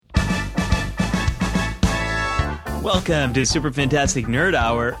Welcome to Super Fantastic Nerd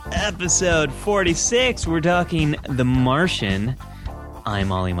Hour, episode 46. We're talking The Martian.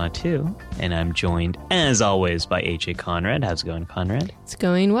 I'm Ollie Matu, and I'm joined, as always, by AJ Conrad. How's it going, Conrad? It's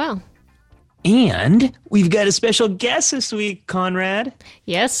going well. And we've got a special guest this week, Conrad.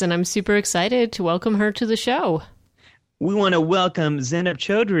 Yes, and I'm super excited to welcome her to the show. We want to welcome Zainab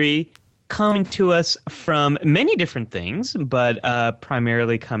Chaudhry, coming to us from many different things, but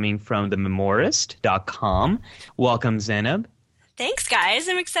primarily coming from thememorist.com. Welcome, Zainab. Thanks, guys.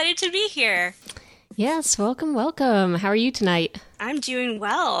 I'm excited to be here. Yes, welcome, welcome. How are you tonight? I'm doing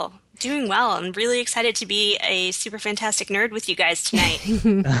well. I'm really excited to be a super fantastic nerd with you guys tonight.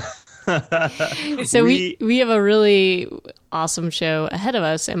 So we have a really awesome show ahead of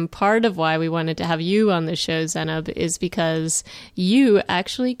us, and part of why we wanted to have you on the show, Zainab, is because you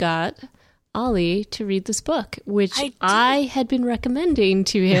actually got Ollie to read this book, which I had been recommending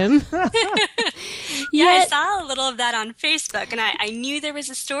to him. Yeah, I saw a little of that on Facebook, and I knew there was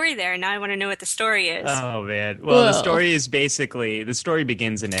a story there, and now I want to know what the story is. Oh, man. Well, the story is basically, the story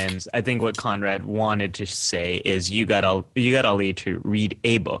begins and ends. I think what Conrad wanted to say is you got Ollie to read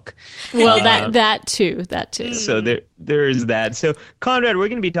a book. Well, that too. So there is that. So, Conrad, we're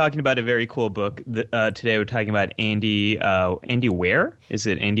going to be talking about a very cool book. Today we're talking about Andy Weir. Is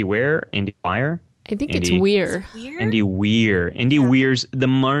it Andy Weir? Andy Weir? I think it's Weir. Andy Weir. Andy Weir's The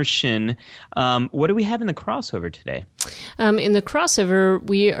Martian. What do we have in the crossover today? In the crossover,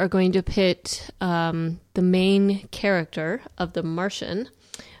 we are going to pit the main character of The Martian,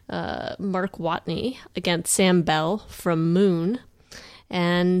 Mark Watney, against Sam Bell from Moon.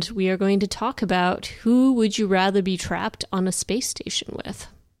 And we are going to talk about who would you rather be trapped on a space station with.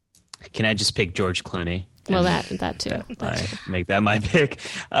 Can I just pick George Clooney? Well, that too. Make that my pick.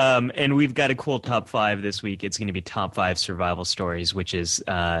 And we've got a cool top 5 this week. It's going to be top 5 survival stories, which is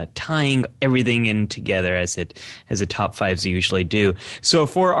tying everything in together as the top 5s usually do. So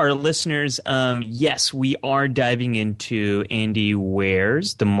for our listeners, yes, we are diving into Andy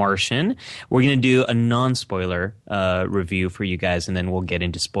Weir's The Martian. We're going to do a non-spoiler review for you guys, and then we'll get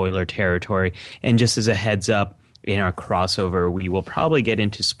into spoiler territory. And just as a heads up, in our crossover, we will probably get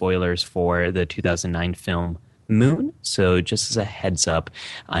into spoilers for the 2009 film Moon. So just as a heads up,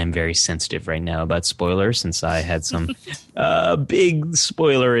 I'm very sensitive right now about spoilers since I had some big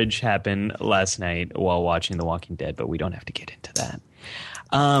spoilerage happen last night while watching The Walking Dead, but we don't have to get into that.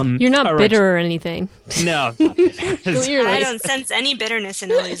 You're not bitter or anything. No. I don't sense any bitterness in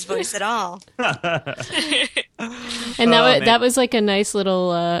Ollie's voice at all. And that was like a nice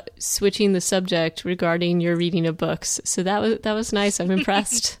little switching the subject regarding your reading of books. So that was nice. I'm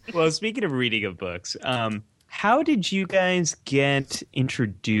impressed. Well, speaking of reading of books, how did you guys get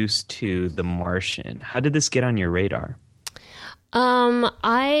introduced to The Martian? How did this get on your radar?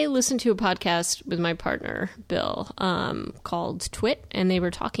 I listened to a podcast with my partner, Bill, called Twit, and they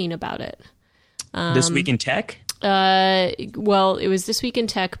were talking about it. This Week in Tech? Well, it was This Week in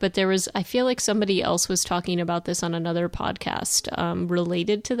Tech, but I feel like somebody else was talking about this on another podcast,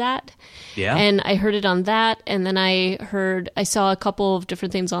 related to that. Yeah. And I heard it on that, and then I saw a couple of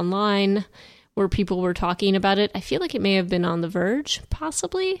different things online where people were talking about it. I feel like it may have been on The Verge,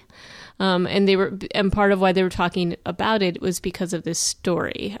 possibly. And part of why they were talking about it was because of this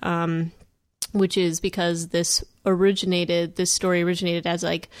story, which is because this story originated as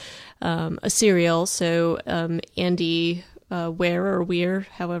like a serial. So Andy Weir,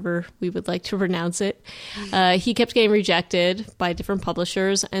 however we would like to pronounce it, he kept getting rejected by different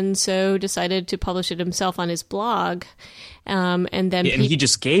publishers, and so decided to publish it himself on his blog. And he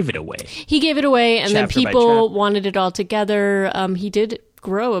just gave it away. He gave it away, and then people wanted it all together. He did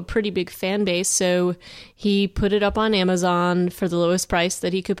grow a pretty big fan base, so he put it up on Amazon for the lowest price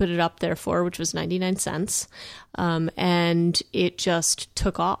that he could put it up there for, which was 99 cents. And it just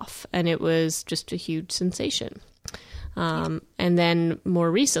took off, and it was just a huge sensation. And then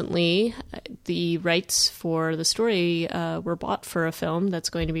more recently, the rights for the story were bought for a film that's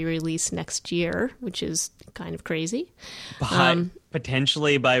going to be released next year, which is kind of crazy.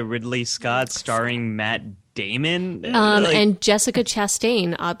 Potentially by Ridley Scott, starring Matt Damon. And Jessica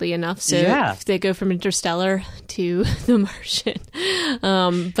Chastain, oddly enough. So yeah. They go from Interstellar to The Martian.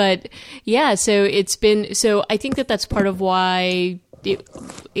 But yeah, so I think that's part of why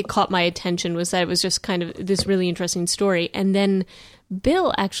it caught my attention, was that it was just kind of this really interesting story. And then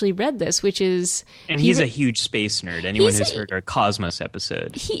Bill actually read this, which is... And he's a huge space nerd. Anyone who's heard our Cosmos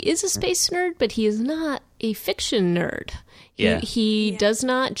episode. He is a space nerd, but he is not a fiction nerd. He does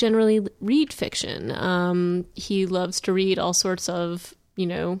not generally read fiction. He loves to read all sorts of,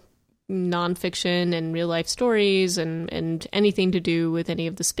 nonfiction and real life stories and anything to do with any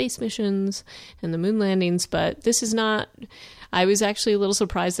of the space missions and the moon landings. But this is not. I was actually a little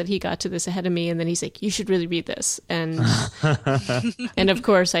surprised that he got to this ahead of me, and then he's like, "You should really read this," and and of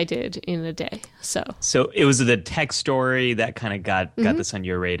course I did in a day. So it was the tech story that kind of got this on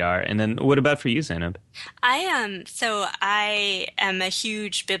your radar. And then what about for you, Zainab? I am a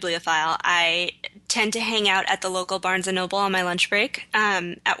huge bibliophile. I tend to hang out at the local Barnes & Noble on my lunch break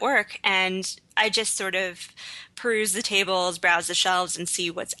at work, and I just sort of peruse the tables, browse the shelves, and see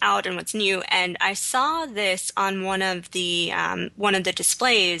what's out and what's new. And I saw this on one of the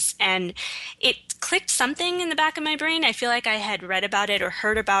displays, and it clicked something in the back of my brain. I feel like I had read about it or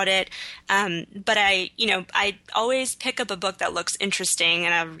heard about it, but I always pick up a book that looks interesting,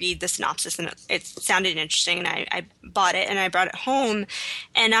 and I read the synopsis, and it sounded interesting, and I bought it and I brought it home,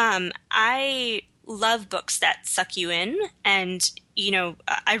 and I love books that suck you in. And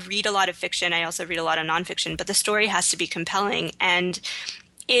I read a lot of fiction. I also read a lot of nonfiction, but the story has to be compelling. And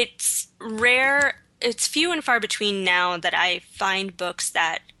it's rare. It's few and far between now that I find books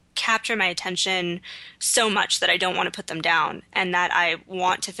that capture my attention so much that I don't want to put them down, and that I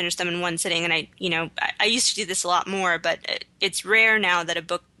want to finish them in one sitting. And I used to do this a lot more, but it's rare now that a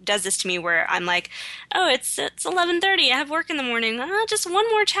book does this to me, where I'm like, oh, it's 11:30. I have work in the morning. Just one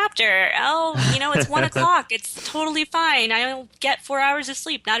more chapter. Oh, it's 1 o'clock. It's totally fine. I'll get 4 hours of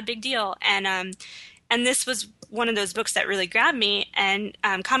sleep. Not a big deal. And this was one of those books that really grabbed me. And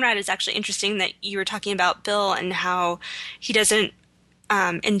Conrad, is actually interesting that you were talking about Bill and how he doesn't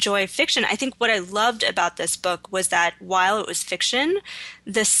enjoy fiction. I think what I loved about this book was that while it was fiction,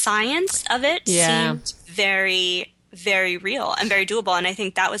 the science of it seemed very, very real and very doable. And I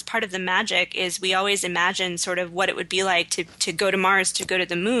think that was part of the magic, is we always imagine sort of what it would be like to go to Mars, to go to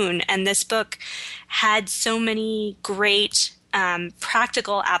the moon. And this book had so many great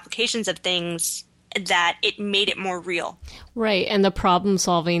practical applications of things that it made it more real. Right. And the problem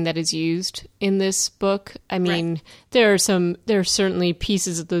solving that is used in this book. I mean, there are certainly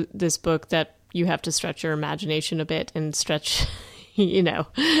pieces of this book that you have to stretch your imagination a bit and stretch, he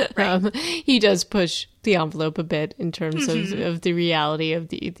does push the envelope a bit in terms of the reality of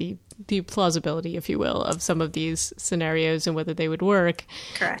the plausibility, if you will, of some of these scenarios and whether they would work.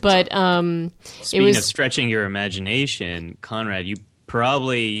 Correct. But speaking of stretching your imagination, Conrad, you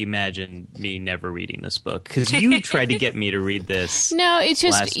probably imagine me never reading this book, because you tried to get me to read this. No, it's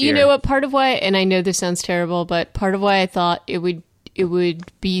just, you know what, part of why, and I know this sounds terrible, but part of why I thought it would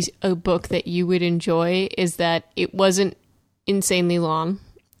be a book that you would enjoy is that it wasn't insanely long,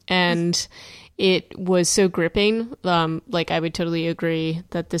 and it was so gripping. Like, I would totally agree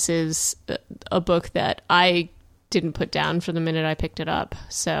that this is a book that I didn't put down for the minute I picked it up.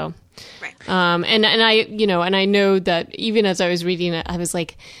 So, right. And I know that even as I was reading it, I was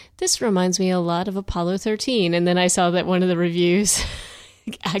like, this reminds me a lot of Apollo 13. And then I saw that one of the reviews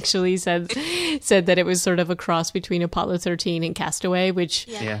actually said that it was sort of a cross between Apollo 13 and Castaway, which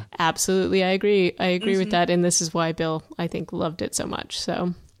absolutely I agree. I agree with that. And this is why Bill, I think, loved it so much.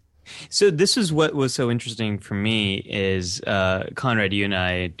 So this is what was so interesting for me is, Conrad, you and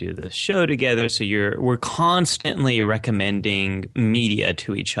I do the show together, so we're constantly recommending media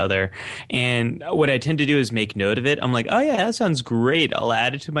to each other. And what I tend to do is make note of it. I'm like, oh yeah, that sounds great. I'll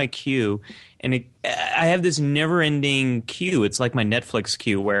add it to my queue. And I have this never-ending queue. It's like my Netflix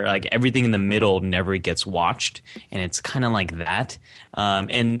queue where like everything in the middle never gets watched, and it's kind of like that.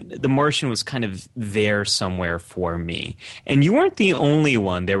 And The Martian was kind of there somewhere for me. And you weren't the only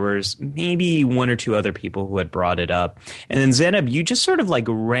one. There was maybe one or two other people who had brought it up. And then Zainab, you just sort of like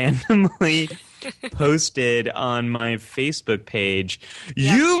randomly posted on my Facebook page,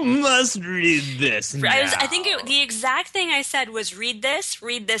 you must read this now. I think the exact thing I said was read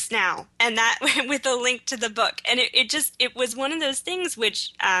this now, and that with a link to the book. And it was one of those things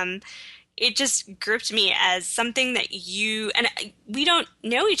which it just gripped me as something that we don't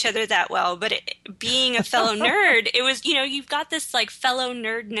know each other that well, but being a fellow nerd, it was, you've got this like fellow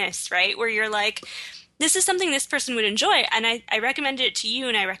nerdness, right? Where you're like, this is something this person would enjoy. And I recommended it to you,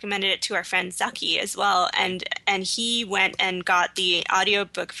 and I recommended it to our friend Zaki as well. And he went and got the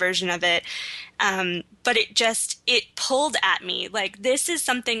audiobook version of it. But it pulled at me. Like, this is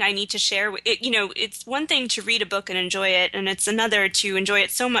something I need to share. It's one thing to read a book and enjoy it, and it's another to enjoy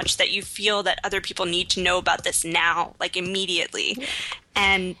it so much that you feel that other people need to know about this now, like immediately.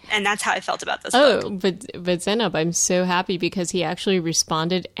 And that's how I felt about this book. Oh, but Zainab, I'm so happy because he actually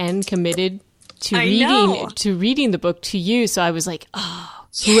responded and committed to reading the book to you. So I was like, oh,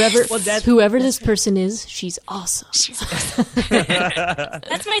 Whoever this person is, she's awesome.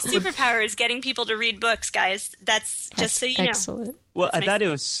 That's my superpower, is getting people to read books, guys. That's just so you know. Excellent. Well, I thought it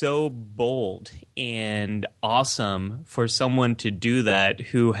was so bold and awesome for someone to do that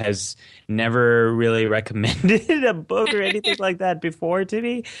who has never really recommended a book or anything like that before to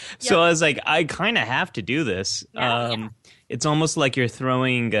me. So I was like, I kind of have to do this. It's almost like you're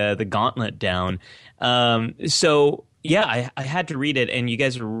throwing the gauntlet down. So yeah, I had to read it, and you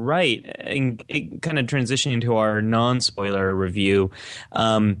guys are right. And it kind of transitioning to our non-spoiler review,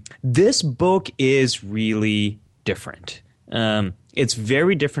 this book is really different. It's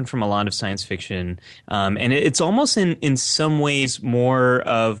very different from a lot of science fiction, and it's almost in some ways more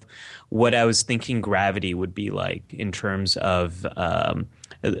of what I was thinking Gravity would be like in terms of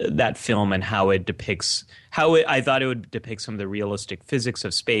that film and how it depicts I thought it would depict some of the realistic physics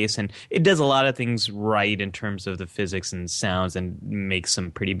of space, and it does a lot of things right in terms of the physics and sounds and makes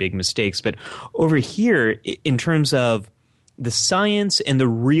some pretty big mistakes. But over here, in terms of the science and the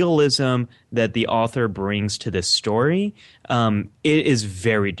realism that the author brings to this story, it is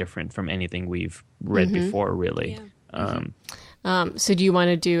very different from anything we've read before, really. Yeah. So do you want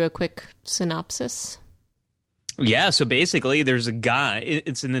to do a quick synopsis? Yeah, so basically there's a guy,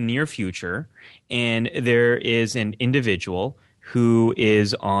 it's in the near future, and there is an individual who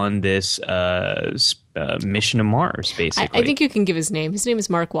is on this mission to Mars, basically. I think you can give his name. His name is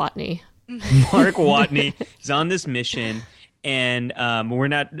Mark Watney. Mark Watney is on this mission, and we're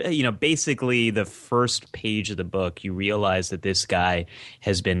not, basically the first page of the book, you realize that this guy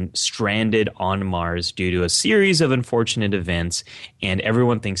has been stranded on Mars due to a series of unfortunate events, and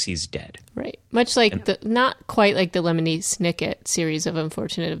everyone thinks he's dead. Right. Much like not quite like the Lemony Snicket series of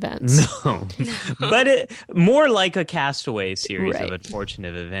unfortunate events. No. But more like a Castaway series of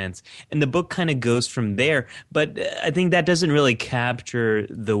unfortunate events. And the book kind of goes from there. But I think that doesn't really capture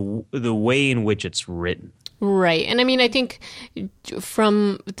the way in which it's written. Right. And I mean, I think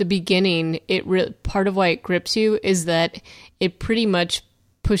from the beginning, part of why it grips you is that it pretty much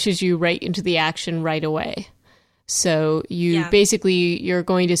pushes you right into the action right away. So you're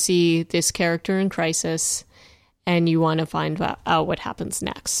going to see this character in crisis, and you want to find out what happens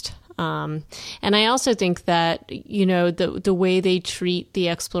next. And I also think that, the way they treat the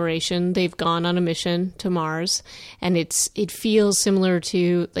exploration, they've gone on a mission to Mars, and it feels similar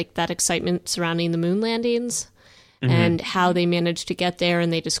to like that excitement surrounding the moon landings and how they managed to get there,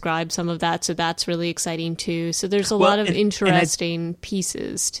 and they describe some of that. So that's really exciting too. So there's a lot of interesting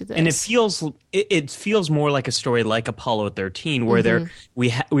pieces to this. And it feels more like a story like Apollo 13, where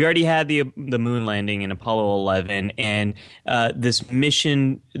we already had the moon landing in Apollo 11, and this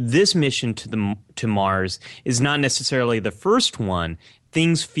mission to Mars is not necessarily the first one.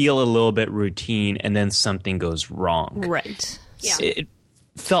 Things feel a little bit routine, and then something goes wrong. Right. Yeah. It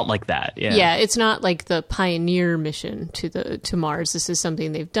felt like that. Yeah. Yeah. It's not like the Pioneer mission to Mars. This is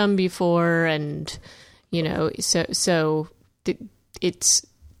something they've done before, and so it's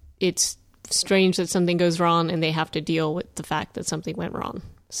strange that something goes wrong, and they have to deal with the fact that something went wrong.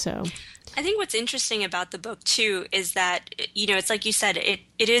 So I think what's interesting about the book too is that it's like you said,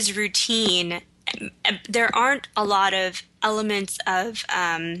 it is routine. There aren't a lot of elements of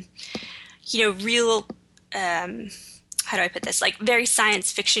real how do I put this? Like very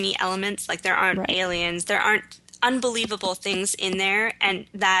science fiction-y elements. Like there aren't aliens. There aren't unbelievable things in there, and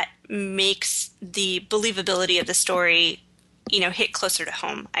that makes the believability of the story, hit closer to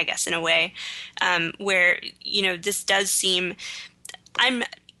home, I guess, in a way, where, this does seem,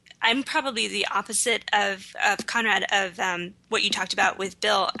 I'm probably the opposite of Conrad, of what you talked about with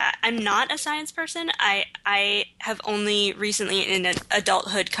Bill. I'm not a science person. I have only recently in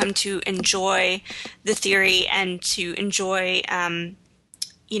adulthood come to enjoy the theory and to enjoy,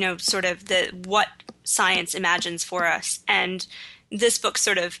 sort of what science imagines for us. And this book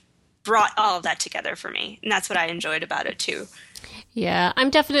sort of brought all of that together for me. And that's what I enjoyed about it too. Yeah, I'm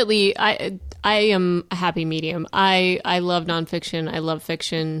definitely, I am a happy medium. I love nonfiction. I love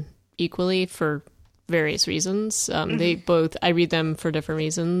fiction equally for various reasons. I read them for different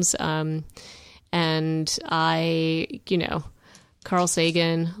reasons. And Carl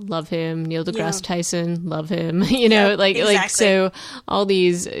Sagan, love him. Neil deGrasse Tyson, love him. Exactly. So all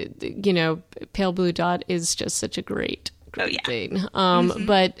these, Pale Blue Dot is just such a great thing.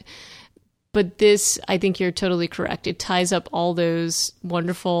 But this, I think you're totally correct. It ties up all those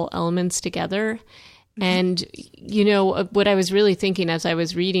wonderful elements together. And, what I was really thinking as I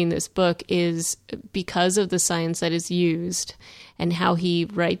was reading this book is because of the science that is used and how he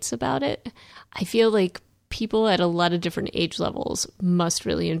writes about it, I feel like people at a lot of different age levels must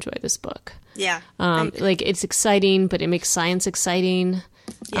really enjoy this book. Yeah. It's exciting, but it makes science exciting.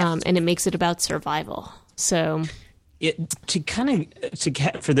 and it makes it about survival. So...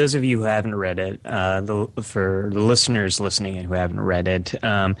 For those of you who haven't read it, for the listeners listening and who haven't read it,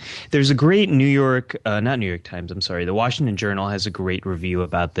 there's a great not New York Times, I'm sorry, the Washington Journal has a great review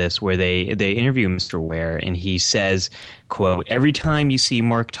about this where they interview Mr. Ware, and he says, quote, "Every time you see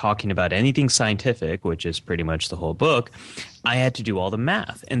Mark talking about anything scientific, which is pretty much the whole book, I had to do all the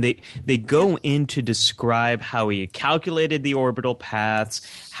math." And they go in to describe how he calculated the orbital paths,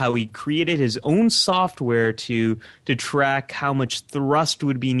 how he created his own software to track how much thrust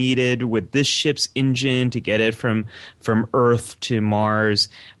would be needed with this ship's engine to get it from Earth to Mars.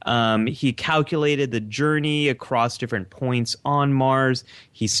 He calculated the journey across different points on Mars.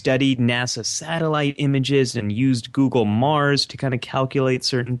 He studied NASA satellite images and used Google Mars to kind of calculate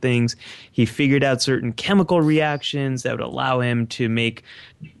certain things. He figured out certain chemical reactions that would allow him to make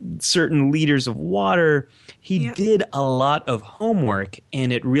certain liters of water. He did a lot of homework,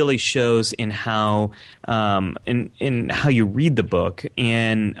 and it really shows in how in how you read the book.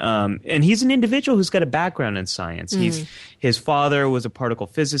 And he's an individual who's got a background in science. His father was a particle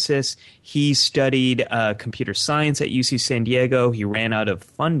physicist. He studied computer science at UC San Diego. He ran out of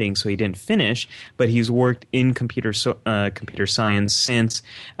funding, so he didn't finish. But he's worked in computer science since.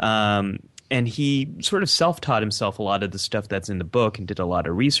 And he sort of self-taught himself a lot of the stuff that's in the book and did a lot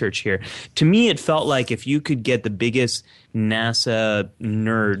of research here. To me, it felt like if you could get the biggest NASA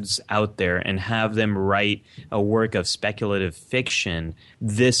nerds out there and have them write a work of speculative fiction,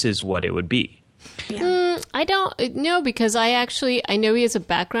 this is what it would be. Yeah. I don't know, because I know he has a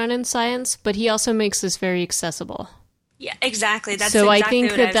background in science, but he also makes this very accessible. Yeah, exactly. That's so exactly I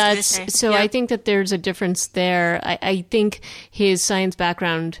think what that I was gonna say. So I think that there's a difference there. I think his science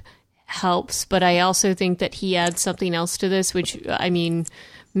background helps, but I also think that he adds something else to this, which, I mean,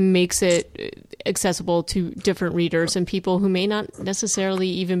 makes it accessible to different readers and people who may not necessarily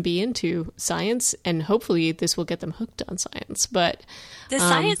even be into science, and hopefully this will get them hooked on science. But the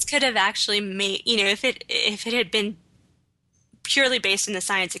science could have actually made, if it had been purely based in the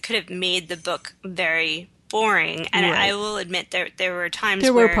science, it could have made the book very boring. And right. I will admit there were times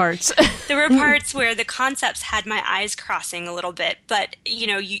there were parts where the concepts had my eyes crossing a little bit, but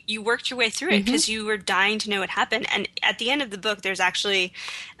you worked your way through it because you were dying to know what happened. And at the end of the book, there's actually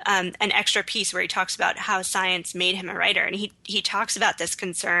an extra piece where he talks about how science made him a writer, and he talks about this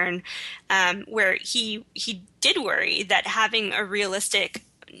concern where he did worry that having a realistic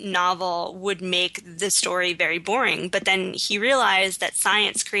novel would make the story very boring, but then he realized that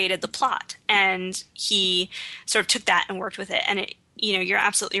science created the plot, and he sort of took that and worked with it. And you're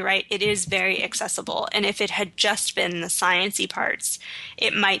absolutely right, it is very accessible, and if it had just been the sciencey parts,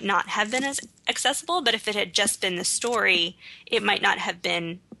 it might not have been as accessible, but if it had just been the story, it might not have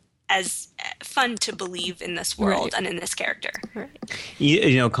been as fun to believe in this world and in this character. Right.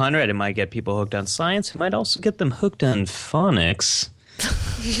 Conrad, it might get people hooked on science. It might also get them hooked on phonics. Little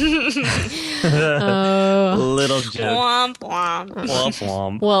joke. Womp womp. Womp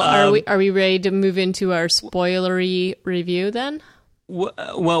womp. Well, are we ready to move into our spoilery review then?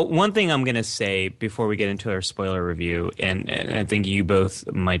 Well, one thing I'm going to say before we get into our spoiler review, and I think you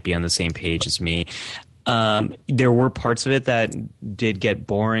both might be on the same page as me, there were parts of it that did get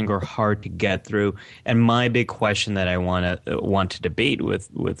boring or hard to get through. And my big question that I want to debate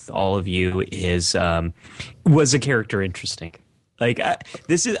with all of you is, was the character interesting? I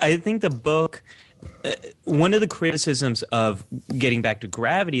think the book, one of the criticisms of getting back to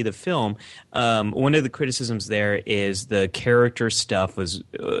Gravity, the film, one of the criticisms there is the character stuff was,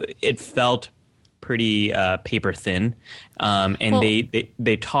 it felt pretty paper thin,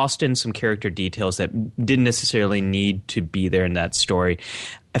 they tossed in some character details that didn't necessarily need to be there in that story.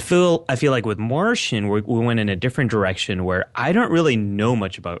 I feel like with Martian, we went in a different direction where I don't really know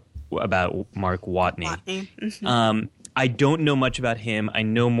much about Mark Watney. Mm-hmm. I don't know much about him. I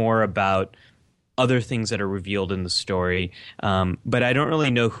know more about other things that are revealed in the story, but I don't really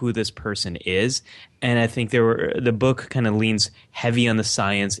know who this person is. And I think the book kind of leans heavy on the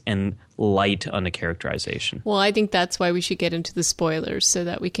science and light on the characterization. Well, I think that's why we should get into the spoilers so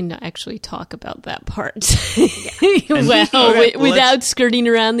that we can actually talk about that part without skirting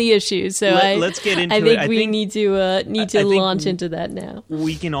around the issue. So let's get into it. I think we need to launch into that now.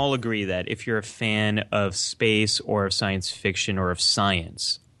 We can all agree that if you're a fan of space or of science fiction or of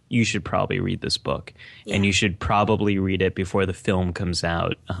science, you should probably read this book, and you should probably read it before the film comes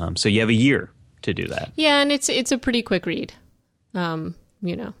out. So you have a year to do that. Yeah, and it's a pretty quick read, and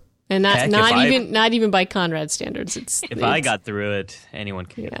not even by Conrad standards. If I got through it, anyone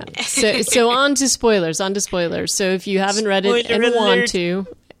can get through it. So on to spoilers. So if you haven't read it and want to,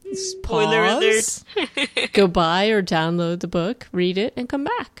 Spoiler alert. Go buy or download the book, read it, and come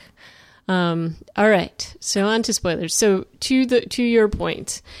back. All right. So on to spoilers. So to your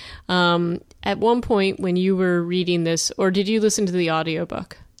point, at one point when you were reading this, or did you listen to the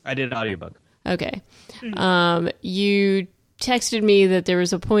audiobook? I did an audiobook. Okay. You texted me that there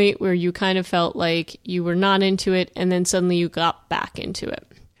was a point where you kind of felt like you were not into it, and then suddenly you got back into it.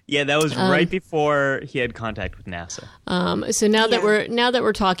 Yeah, that was right before he had contact with NASA. So now that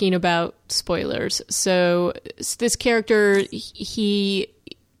we're talking about spoilers, so this character,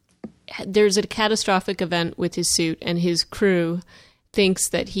 there's a catastrophic event with his suit, and his crew thinks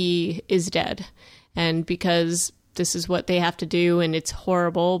that he is dead, and because this is what they have to do, and it's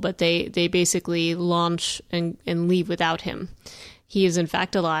horrible, but they basically launch and leave without him. He is in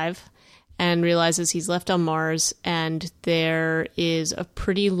fact alive, and realizes he's left on Mars, and there is a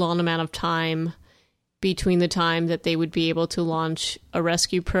pretty long amount of time between the time that they would be able to launch a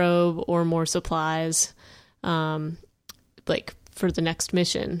rescue probe or more supplies, like for the next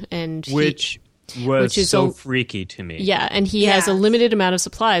mission. And which is so freaky to me. Yeah, and he has a limited amount of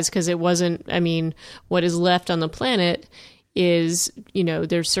supplies because it wasn't, I mean, what is left on the planet is,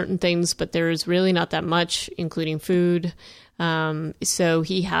 there's certain things, but there is really not that much, including food. So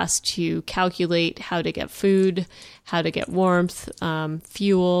he has to calculate how to get food, how to get warmth,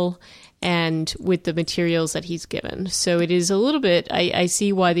 fuel, and with the materials that he's given. So it is a little bit, I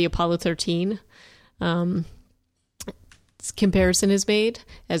see why the Apollo 13 comparison is made,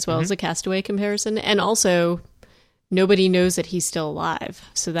 as well as the Castaway comparison. And also, nobody knows that he's still alive.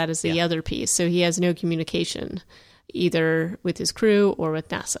 So that is the other piece. So he has no communication, either with his crew or with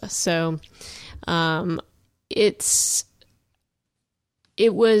NASA. So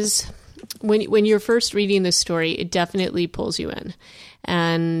it was when you're first reading this story, it definitely pulls you in.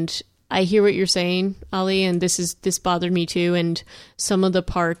 And I hear what you're saying, Ali, and this bothered me too. And some of the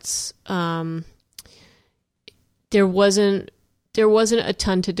parts, there wasn't a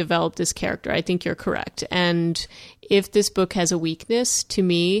ton to develop this character. I think you're correct. And if this book has a weakness to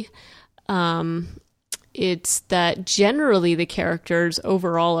me, it's that generally the characters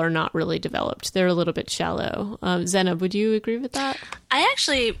overall are not really developed. They're a little bit shallow. Zena, would you agree with that? I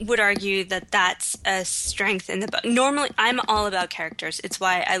actually would argue that that's a strength in the book. Normally, I'm all about characters. It's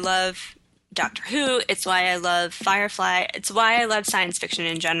why I love Doctor Who. It's why I love Firefly. It's why I love science fiction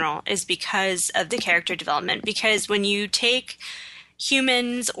in general, is because of the character development. Because when you take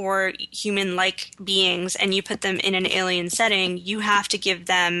humans or human-like beings and you put them in an alien setting, you have to give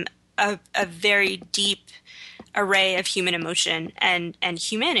them a very deep array of human emotion and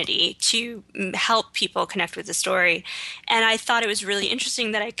humanity to help people connect with the story. And I thought it was really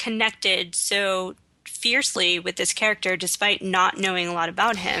interesting that I connected so fiercely with this character despite not knowing a lot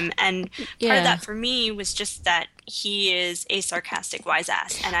about him. And part of that for me was just that he is a sarcastic wise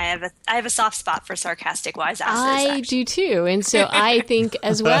ass, and I have a soft spot for sarcastic wise asses. I do too, and so I think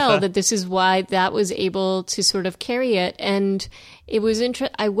as well that this is why that was able to sort of carry it. And it was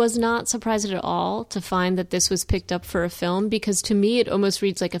I was not surprised at all to find that this was picked up for a film, because to me it almost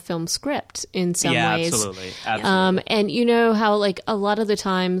reads like a film script in some ways. Absolutely. And you know how like a lot of the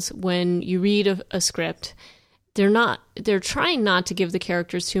times when you read a script, they're trying not to give the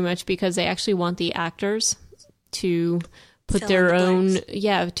characters too much because they actually want the actors to put their own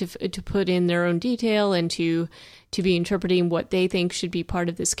to put in their own detail and to be interpreting what they think should be part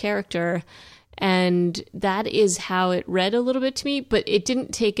of this character. And that is how it read a little bit to me, but it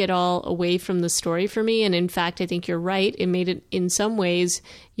didn't take it all away from the story for me. And in fact, I think you're right. It made it, in some ways,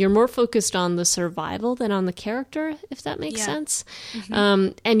 you're more focused on the survival than on the character, if that makes sense.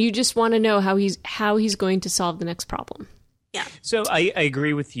 Mm-hmm. And you just want to know how he's going to solve the next problem. Yeah. So I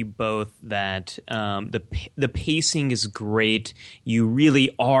agree with you both that the pacing is great. You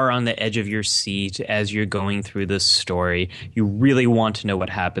really are on the edge of your seat as you're going through this story. You really want to know what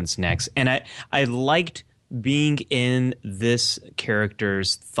happens next. And I liked being in this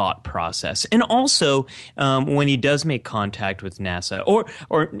character's thought process. And also when he does make contact with NASA,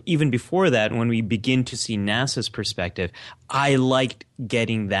 or even before that, when we begin to see NASA's perspective, I liked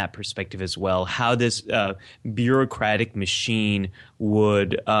getting that perspective as well, how this bureaucratic machine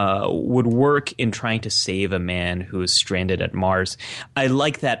would work in trying to save a man who is stranded at Mars. I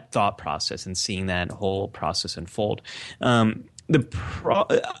like that thought process and seeing that whole process unfold. And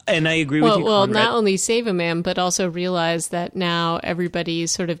I agree with you, Well, Conrad. not only save a man, but also realize that now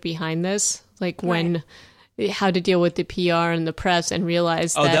everybody's sort of behind this, like how to deal with the PR and the press, and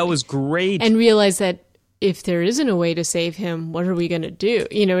realize that was great. And realize that if there isn't a way to save him, what are we going to do?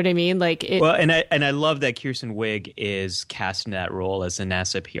 You know what I mean? And I love that Kirsten Wiig is cast in that role as a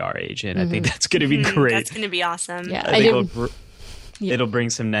NASA PR agent. I think that's going to be great. That's going to be awesome. Yeah, It'll bring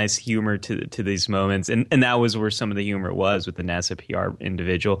some nice humor to these moments, and that was where some of the humor was with the NASA PR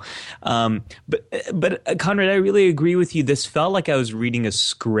individual. But Conrad, I really agree with you. This felt like I was reading a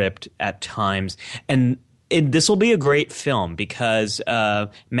script at times, and this will be a great film because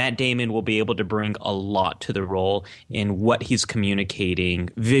Matt Damon will be able to bring a lot to the role in what he's communicating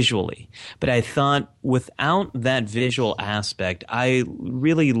visually. But I thought without that visual aspect, I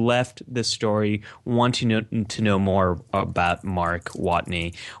really left the story wanting to know more about Mark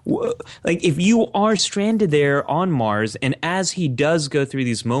Watney. Like, if you are stranded there on Mars, and as he does go through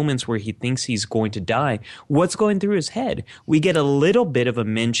these moments where he thinks he's going to die, what's going through his head? We get a little bit of a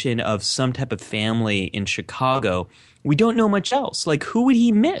mention of some type of family in Chicago. We don't know much else. Like, who would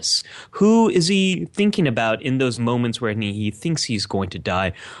he miss? Who is he thinking about in those moments where he thinks he's going to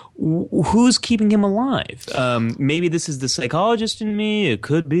die? Who's keeping him alive? Maybe this is the psychologist in me. It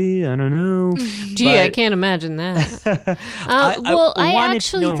could be. I don't know. Gee, I can't imagine that. I wanted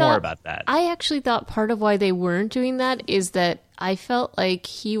to know more about that. I actually thought part of why they weren't doing that is that I felt like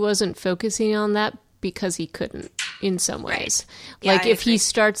he wasn't focusing on that because he couldn't in some ways. Right. Yeah, like if he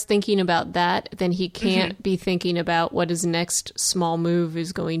starts thinking about that, then he can't be thinking about what his next small move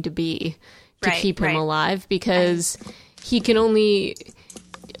is going to be to keep him alive, because he can only,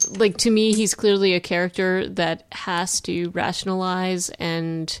 like, to me, he's clearly a character that has to rationalize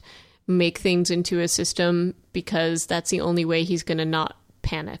and make things into a system because that's the only way he's going to not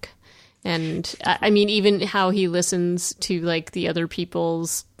panic. And I mean, even how he listens to like the other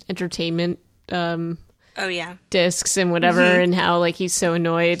people's entertainment discs and whatever, and how like he's so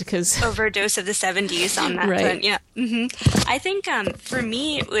annoyed because overdose of the 70s on that. Right. I think for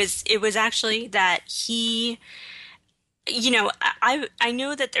me it was actually that he, you know, I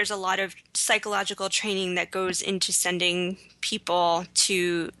know that there's a lot of psychological training that goes into sending people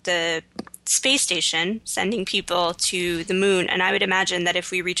to the space station, sending people to the moon, and I would imagine that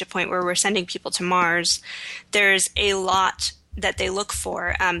if we reach a point where we're sending people to Mars, there's a lot that they look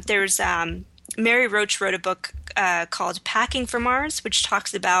for. There's Mary Roach wrote a book called Packing for Mars, which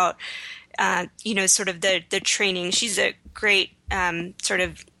talks about, sort of the training. She's a great sort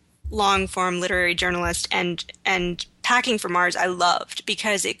of long-form literary journalist, and Packing for Mars I loved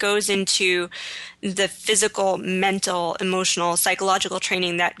because it goes into the physical, mental, emotional, psychological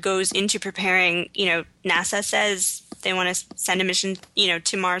training that goes into preparing. You know, NASA says they want to send a mission,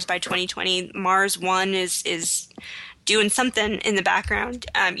 to Mars by 2020. Mars One is doing something in the background.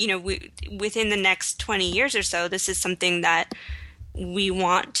 Within the next 20 years or so, this is something that we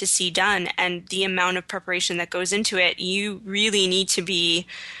want to see done. And the amount of preparation that goes into it, you really need to be,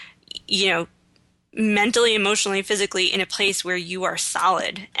 mentally, emotionally, physically in a place where you are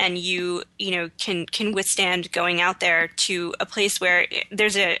solid and you can withstand going out there to a place where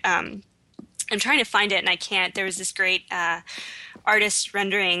there's I'm trying to find it and I can't. There was this great artist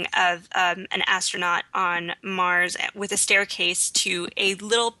rendering of an astronaut on Mars with a staircase to a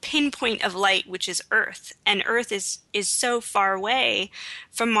little pinpoint of light, which is Earth. And Earth is so far away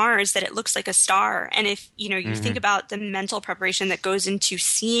from Mars that it looks like a star. And if you think about the mental preparation that goes into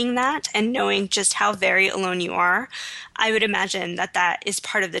seeing that and knowing just how very alone you are, I would imagine that is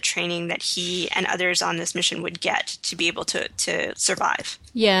part of the training that he and others on this mission would get to be able to survive.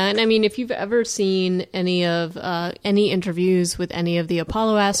 Yeah, and I mean, if you've ever seen any interviews with any of the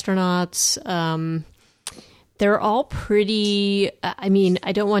Apollo astronauts, they're all pretty, I mean,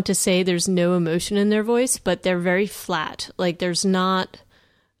 I don't want to say there's no emotion in their voice, but they're very flat. Like there's not,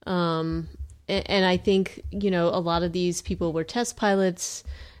 and I think, a lot of these people were test pilots.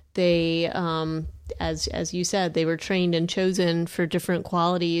 They, as you said, they were trained and chosen for different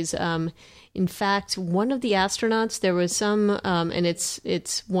qualities. In fact, one of the astronauts, there was some, and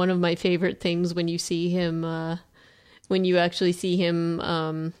it's one of my favorite things when you see him, when you actually see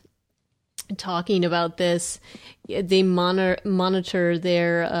him talking about this. They monitor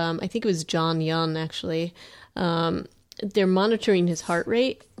their, I think it was John Young actually. They're monitoring his heart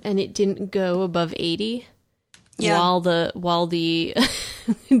rate, and it didn't go above 80. Yeah. While the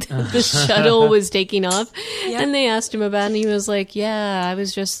the shuttle was taking off. Yeah. And they asked him about it, and he was like, yeah, I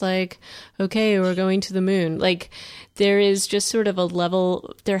was just like, okay, we're going to the moon. Like, there is just sort of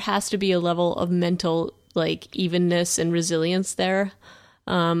there has to be a level of mental, like, evenness and resilience there,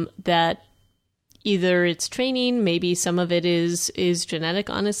 that either it's training, maybe some of it is genetic,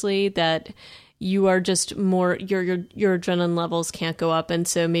 honestly, that you are just more, your adrenaline levels can't go up. And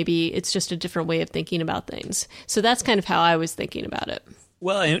so maybe it's just a different way of thinking about things. So that's kind of how I was thinking about it.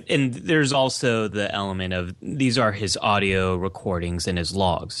 Well, and there's also the element of these are his audio recordings and his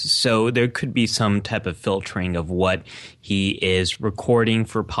logs. So there could be some type of filtering of what he is recording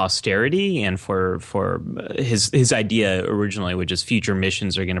for posterity and for his idea originally, which is future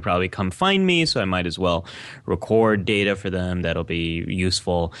missions are going to probably come find me, so I might as well record data for them that'll be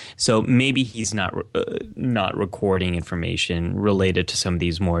useful. So maybe he's not recording information related to some of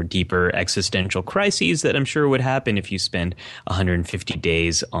these more deeper existential crises that I'm sure would happen if you spend 150 days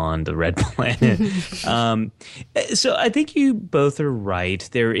on the red planet. So I think you both are right.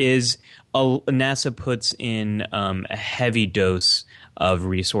 There is NASA puts in a heavy dose of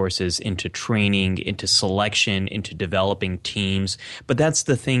resources into training, into selection, into developing teams. But that's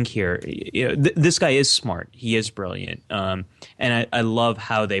the thing here. This guy is smart. He is brilliant. And I love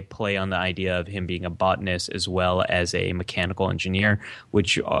how they play on the idea of him being a botanist as well as a mechanical engineer,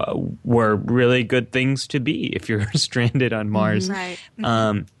 which were really good things to be if you're stranded on Mars. Right.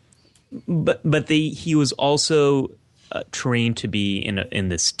 But he was also trained to be in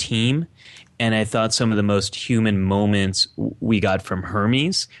this team. And I thought some of the most human moments we got from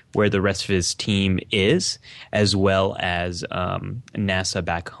Hermes, where the rest of his team is, as well as NASA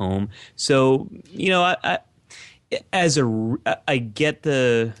back home. So, I get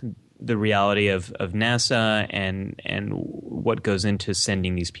the reality of NASA and what goes into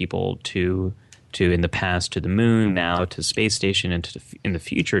sending these people to in the past to the moon, now to space station, and in the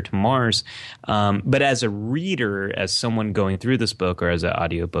future to Mars. But as a reader, as someone going through this book, or as an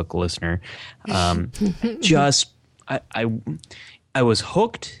audiobook listener, I was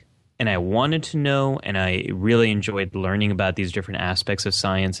hooked, and I wanted to know, and I really enjoyed learning about these different aspects of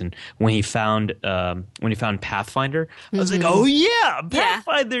science. And when he found Pathfinder, I was like, oh yeah,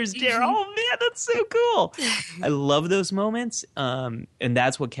 Pathfinder's there. Oh man, that's so cool. I love those moments, and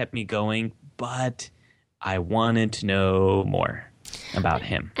that's what kept me going. But I wanted to know more about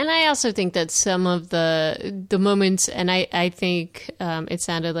him. And I also think that some of the moments, and I think it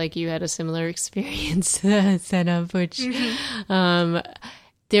sounded like you had a similar experience set up, which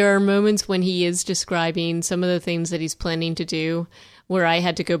there are moments when he is describing some of the things that he's planning to do where I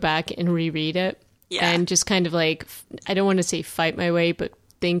had to go back and reread it and just kind of like, I don't want to say fight my way, but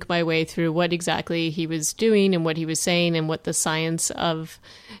think my way through what exactly he was doing and what he was saying and what the science of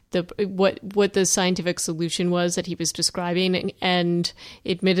what the scientific solution was that he was describing. And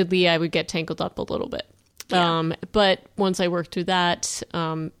admittedly, I would get tangled up a little bit. Yeah. But once I worked through that,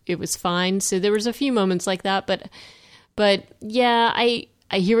 it was fine. So there was a few moments like that, but yeah, I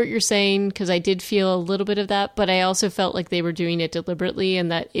hear what you're saying, because I did feel a little bit of that, but I also felt like they were doing it deliberately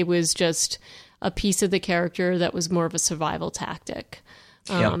and that it was just a piece of the character that was more of a survival tactic.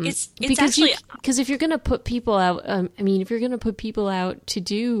 It's actually because if you're going to put people out, if you're going to put people out to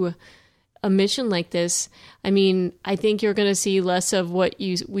do a mission like this, I think you're going to see less of what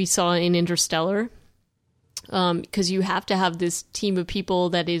we saw in Interstellar, because you have to have this team of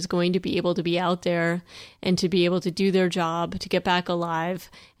people that is going to be able to be out there and to be able to do their job, to get back alive,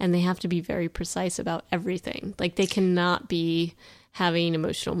 and they have to be very precise about everything. Like, they cannot be having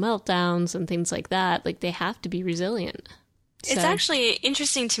emotional meltdowns and things like that. Like, they have to be resilient. It's actually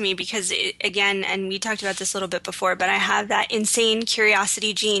interesting to me because, again, and we talked about this a little bit before, but I have that insane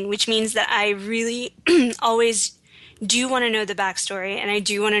curiosity gene, which means that I really always do want to know the backstory, and I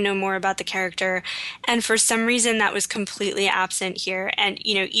do want to know more about the character. And for some reason, that was completely absent here. And,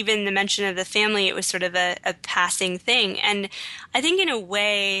 even the mention of the family, it was sort of a passing thing. And I think in a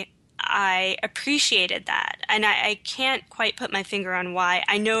way, I appreciated that. And I can't quite put my finger on why.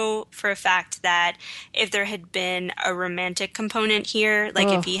 I know for a fact that if there had been a romantic component here, like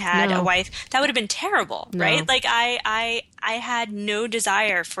if he had a wife, that would have been terrible, right? Like I had no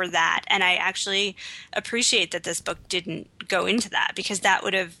desire for that. And I actually appreciate that this book didn't go into that, because that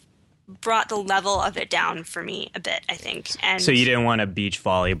would have brought the level of it down for me a bit, I think. And so you didn't want a beach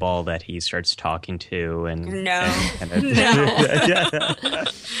volleyball that he starts talking to, and no.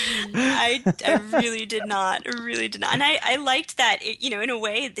 I really did not. And I liked that, in a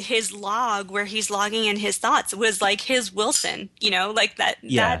way, his log where he's logging in his thoughts was like his Wilson, like that.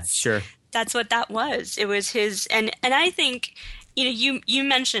 Yeah, sure. That's what that was. It was his, and I think, you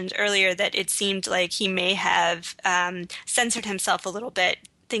mentioned earlier that it seemed like he may have censored himself a little bit,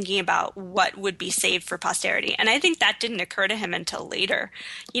 thinking about what would be saved for posterity. And I think that didn't occur to him until later,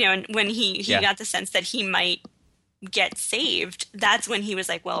 and when he got the sense that he might get saved, that's when he was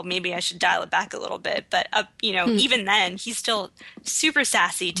like, well, maybe I should dial it back a little bit. But, even then, he's still super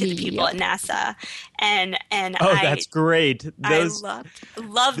sassy to the people at NASA. And that's great. I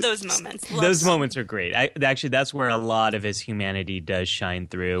love those moments. Those moments are great. Actually, that's where a lot of his humanity does shine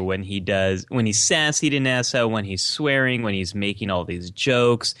through. When he's sassy to NASA, when he's swearing, when he's making all these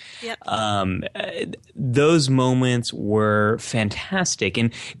jokes. Yep. Those moments were fantastic.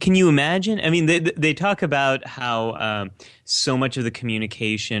 And can you imagine? I mean, they talk about how so much of the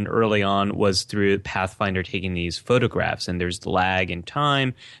communication early on was through Pathfinder taking these photographs, and there's the lag in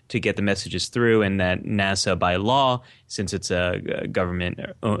time to get the messages through, and that NASA, by law, since it's a government,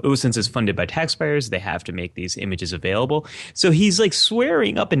 since it's funded by taxpayers, they have to make these images available. So he's like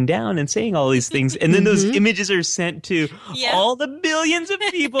swearing up and down and saying all these things, and then those images are sent to all the billions of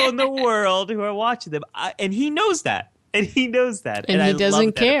people in the world who are watching them, and he knows that. And he knows that. And he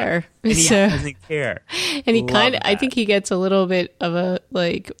doesn't care. And he doesn't care. And he I think he gets a little bit of a,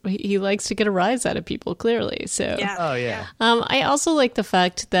 he likes to get a rise out of people, clearly. So, yeah. Oh, yeah. I also like the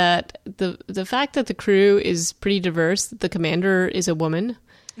fact that the fact that the crew is pretty diverse, the commander is a woman.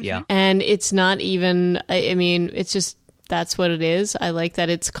 Yeah. And it's not even, I mean, it's just, that's what it is. I like that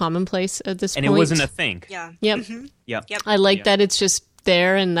it's commonplace at this point. And it wasn't a thing. Yeah. Yep. Mm-hmm. Yep. I like that it's just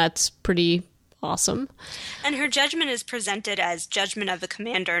there, and that's pretty awesome. And her judgment is presented as judgment of a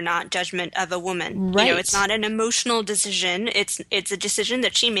commander, not judgment of a woman. Right. It's not an emotional decision. It's a decision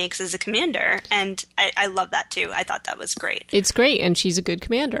that she makes as a commander. And I love that too. I thought that was great. It's great. And she's a good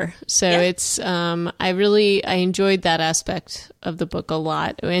commander. So it's, I enjoyed that aspect of the book a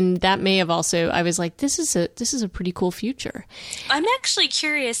lot. And that may have also, I was like, this is a pretty cool future. I'm actually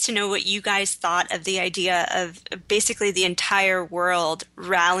curious to know what you guys thought of the idea of basically the entire world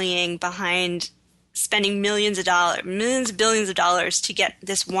rallying behind spending billions of dollars to get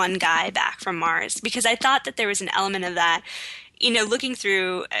this one guy back from Mars, because I thought that there was an element of that. Looking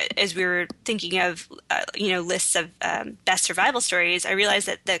through as we were thinking of lists of best survival stories, I realized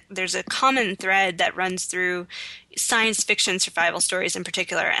that there's a common thread that runs through science fiction survival stories in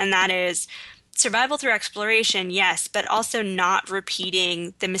particular, and that is survival through exploration, yes, but also not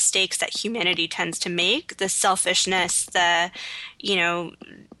repeating the mistakes that humanity tends to make, the selfishness, the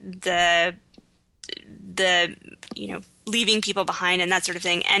leaving people behind and that sort of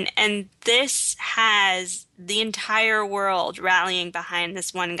thing. And this has the entire world rallying behind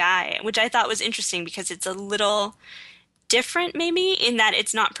this one guy, which I thought was interesting because it's a little different maybe in that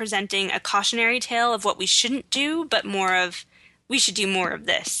it's not presenting a cautionary tale of what we shouldn't do, but more of we should do more of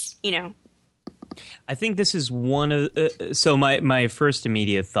this, I think this is one of so my first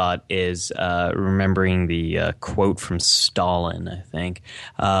immediate thought is remembering the quote from Stalin. I think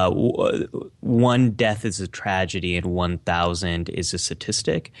one death is a tragedy and 1,000 is a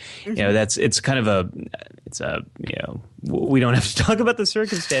statistic. Mm-hmm. It's kind of we don't have to talk about the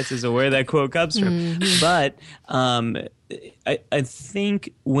circumstances of where that quote comes from, but I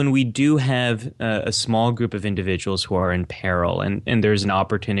think when we do have a small group of individuals who are in peril and there's an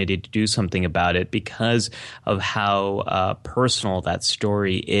opportunity to do something about it because of how personal that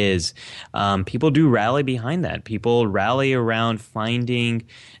story is, people do rally behind that. People rally around finding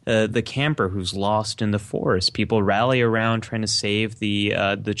the camper who's lost in the forest. People rally around trying to save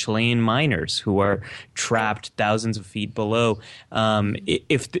the Chilean miners who are trapped thousands of feet below.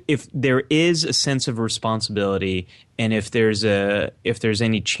 If there is a sense of responsibility, and if there's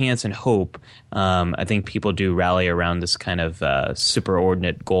any chance and hope, I think people do rally around this kind of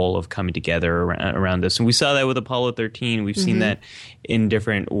superordinate goal of coming together around this. And we saw that with Apollo 13. We've seen that in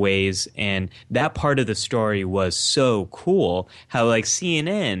different ways. And that part of the story was so cool. How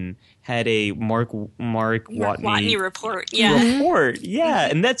CNN had a Mark Watney report. Yeah.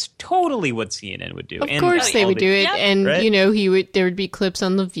 And that's totally what CNN would do. Of course they would do it. Yep. And, there would be clips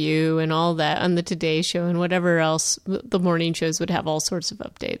on The View and all that, on the Today Show and whatever else. The morning shows would have all sorts of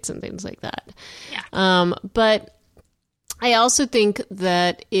updates and things like that. Yeah. But I also think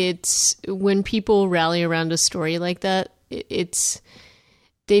that it's when people rally around a story like that,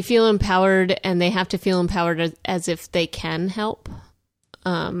 they feel empowered, and they have to feel empowered as if they can help.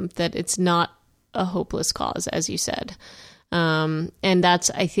 That it's not a hopeless cause, as you said. And that's,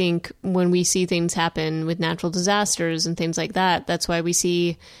 I think, when we see things happen with natural disasters and things like that, that's why we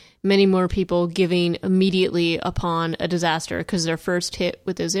see many more people giving immediately upon a disaster, because they're first hit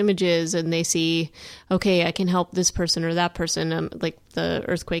with those images and they see, okay, I can help this person or that person, like the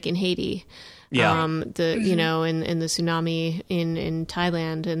earthquake in Haiti. Yeah. And the tsunami in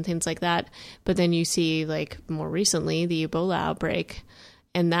Thailand and things like that. But then you see, like, more recently, the Ebola outbreak.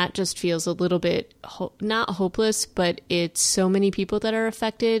 And that just feels a little bit not hopeless, but it's so many people that are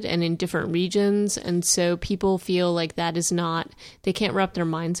affected and in different regions. And so people feel like that is not, they can't wrap their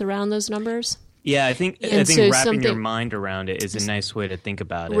minds around those numbers. Yeah, I think wrapping your mind around it is a nice way to think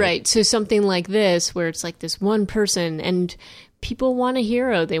about it. Right. So something like this, where it's like this one person, and people want a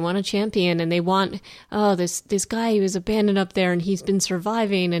hero, they want a champion, and they want, this guy who was abandoned up there and he's been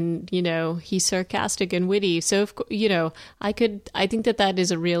surviving, and he's sarcastic and witty. So I think that is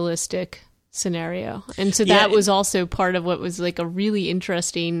a realistic scenario. And so that was also part of what was like a really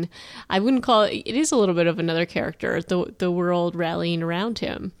interesting, I wouldn't call it is a little bit of another character, the world rallying around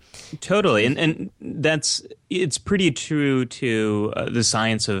him. Totally. And it's pretty true to the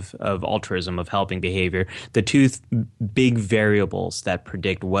science of altruism, of helping behavior. The two big variables that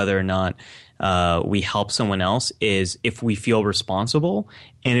predict whether or not we help someone else is if we feel responsible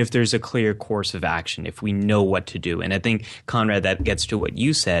and if there's a clear course of action, if we know what to do. And I think, Conrad, that gets to what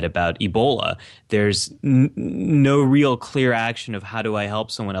you said about Ebola. There's no real clear action of how do I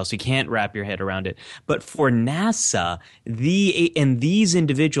help someone else. You can't wrap your head around it. But for NASA, these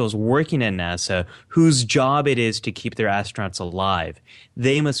individuals working at NASA, whose job it is to keep their astronauts alive,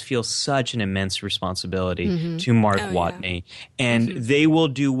 they must feel such an immense responsibility to Mark Watney. And they will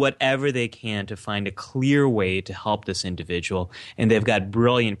do whatever they can to find a clear way to help this individual. And they've got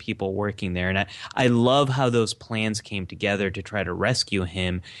brilliant people working there. And I love how those plans came together to try to rescue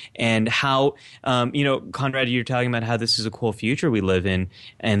him, and how, Conrad, you're talking about how this is a cool future we live in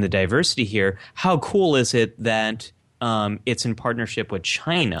and the diversity here. How cool is it that it's in partnership with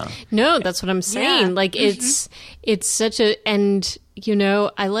China? No, that's what I'm saying. Yeah. Like it's such a, and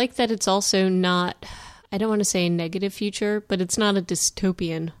I like that it's also not, I don't want to say a negative future, but it's not a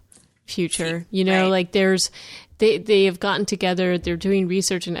dystopian future. Right. Like they have gotten together, they're doing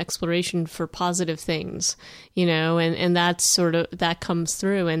research and exploration for positive things, and that's sort of, that comes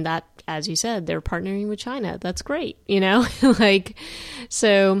through, and that, as you said, they're partnering with China. That's great, like,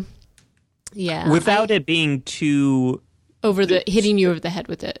 so yeah. Without it being too hitting you over the head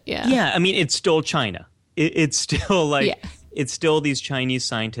with it. Yeah. Yeah. I mean, it's still China. It's still like, it's still these Chinese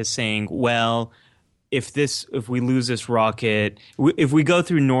scientists saying, well, if we lose this rocket, if we go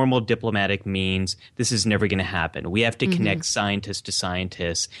through normal diplomatic means, this is never going to happen. We have to connect scientists to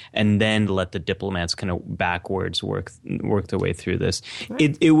scientists and then let the diplomats kind of backwards work their way through this.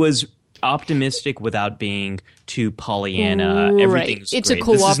 Right. It was optimistic without being too Pollyanna. Everything's It's great. A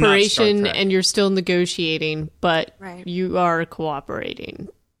cooperation, and you're still negotiating, but you are cooperating.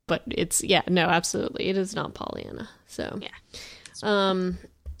 But it's, absolutely. It is not Pollyanna. So,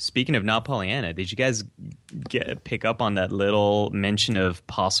 speaking of not Pollyanna, did you guys pick up on that little mention of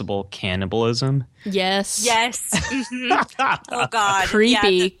possible cannibalism? Yes. Oh God,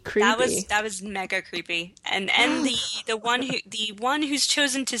 creepy. That was mega creepy, and the one who's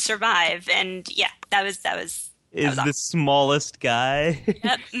chosen to survive, and that was the smallest guy.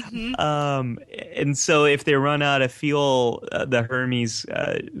 Yep. And so if they run out of fuel, the Hermes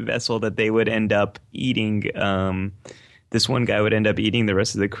vessel, that they would end up eating. This one guy would end up eating the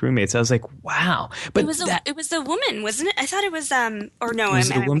rest of the crewmates. I was like, wow. But it was the woman, wasn't it? I thought it was or no,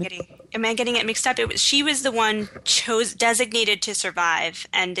 am I getting it mixed up? She was the one designated to survive,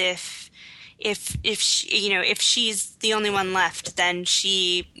 and if she's the only one left, then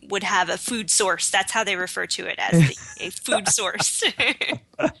she would have a food source. That's how they refer to it, as a food source.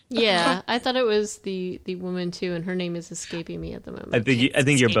 Yeah, I thought it was the woman too, and her name is escaping me at the moment. I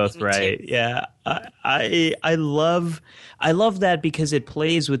think you're both right. Too. Yeah, I love that because it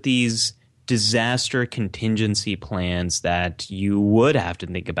plays with these disaster contingency plans that you would have to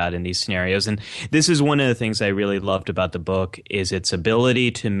think about in these scenarios. And this is one of the things I really loved about the book, is its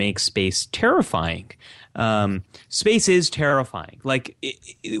ability to make space terrifying. Space is terrifying. Like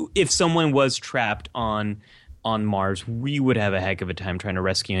if someone was trapped on Mars, we would have a heck of a time trying to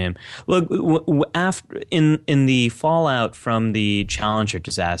rescue him. Look, after in the fallout from the Challenger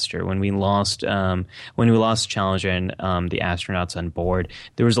disaster, when we lost Challenger and the astronauts on board,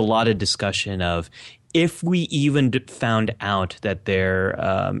 there was a lot of discussion of, if we even found out that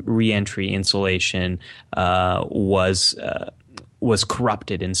their reentry insulation was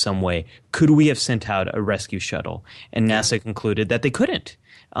corrupted in some way, could we have sent out a rescue shuttle? And NASA concluded that they couldn't.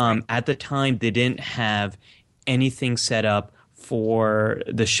 At the time, they didn't have anything set up for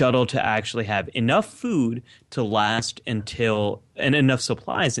the shuttle to actually have enough food to last and enough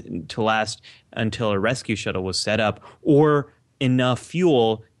supplies to last until a rescue shuttle was set up, or enough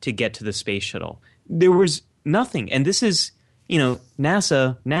fuel to get to the space shuttle. There was nothing. And this is,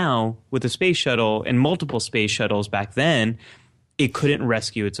 NASA now with a space shuttle and multiple space shuttles back then, it couldn't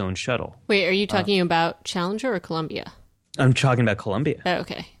rescue its own shuttle. Wait, are you talking about Challenger or Columbia? I'm talking about Columbia. Oh,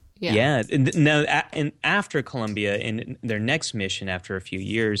 okay. Yeah. Yeah. Now, and after Columbia, in their next mission, after a few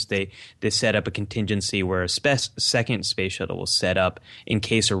years, they set up a contingency where a second space shuttle was set up in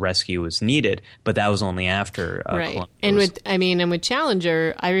case a rescue was needed. But that was only after right. Columbia. And with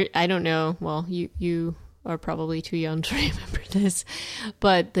Challenger, I don't know. Well, you are probably too young to remember this,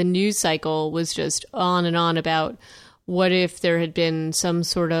 but the news cycle was just on and on about what if there had been some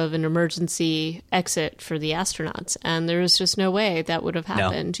sort of an emergency exit for the astronauts, and there was just no way that would have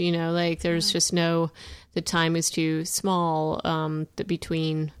happened. No. You know, like there's just the time is too small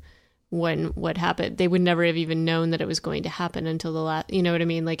between what happened. They would never have even known that it was going to happen until the last, you know what I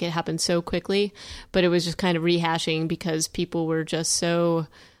mean? Like it happened so quickly, but it was just kind of rehashing because people were just so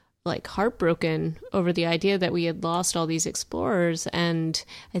like heartbroken over the idea that we had lost all these explorers. And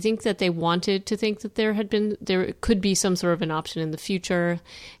I think that they wanted to think that there could be some sort of an option in the future,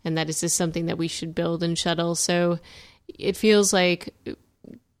 and that is this something that we should build and shuttle. So it feels like,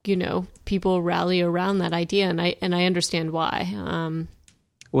 you know, people rally around that idea, and I understand why.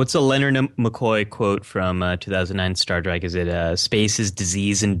 What's a Leonard McCoy quote from 2009 Star Trek? Is it space is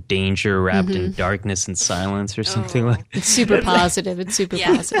disease and danger wrapped in darkness and silence or something like that? It's super positive. It's super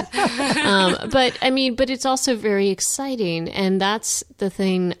positive. But it's also very exciting. And that's the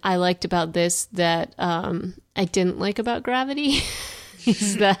thing I liked about this that I didn't like about Gravity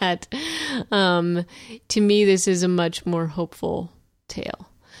is that to me, this is a much more hopeful tale.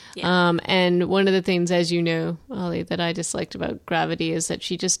 Yeah. And one of the things, as you know, Ollie, that I disliked about Gravity is that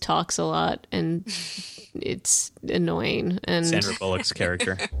she just talks a lot and it's annoying. And Sandra Bullock's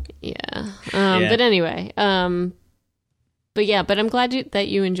character. Yeah. But anyway, but I'm glad that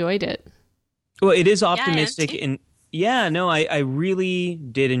you enjoyed it. Well, it is optimistic. I really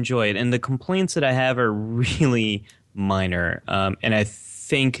did enjoy it. And the complaints that I have are really minor. And I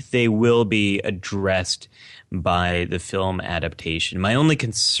think they will be addressed by the film adaptation. My only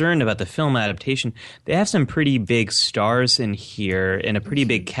concern about the film adaptation, they have some pretty big stars in here and a pretty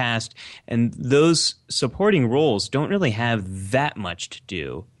big cast, and those supporting roles don't really have that much to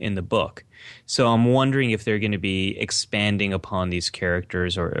do in the book. So I'm wondering if they're going to be expanding upon these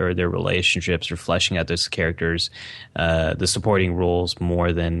characters or their relationships or fleshing out those characters, the supporting roles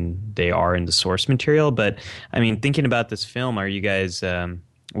more than they are in the source material. But I mean, thinking about this film, are you guys,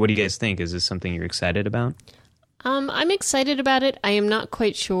 what do you guys think? Is this something you're excited about? I'm excited about it. I am not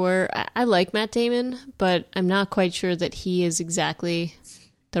quite sure. I like Matt Damon, but I'm not quite sure that he is exactly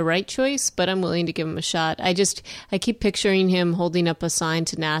the right choice, but I'm willing to give him a shot. I keep picturing him holding up a sign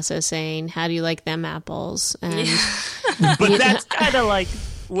to NASA saying, "How do you like them apples?" And but that's kind of like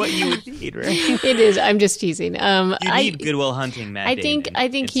what you would need, right? It is. I'm just teasing. You need Good Will Hunting, Matt Damon. I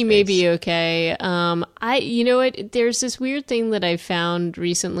think he may be okay. You know what? There's this weird thing that I found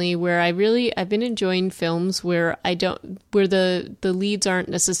recently where I've been enjoying films where the leads aren't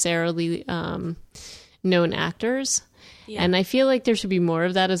necessarily known actors. Yeah. And I feel like there should be more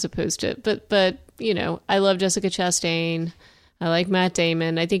of that as opposed to, but you know, I love Jessica Chastain. I like Matt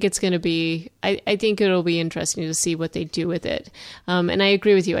Damon. I think it's going to be, I think it'll be interesting to see what they do with it. And I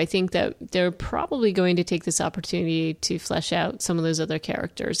agree with you. I think that they're probably going to take this opportunity to flesh out some of those other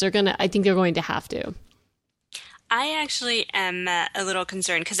characters. I think they're going to have to. I actually am a little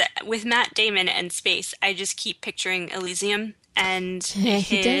concerned because with Matt Damon and space, I just keep picturing Elysium. And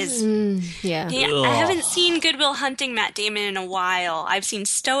his, yeah. I haven't seen Good Will Hunting Matt Damon in a while. I've seen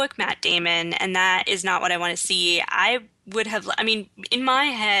stoic Matt Damon, and that is not what I want to see. In my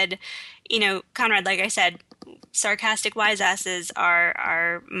head, you know, Conrad, like I said, sarcastic wise asses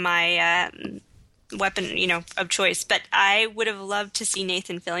are my weapon, you know, of choice. But I would have loved to see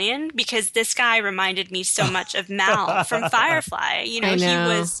Nathan Fillion because this guy reminded me so much of Mal from Firefly. You know,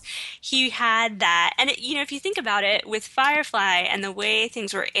 he had that. And, you know, if you think about it, with Firefly and the way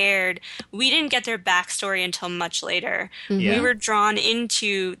things were aired, we didn't get their backstory until much later. Mm-hmm. We were drawn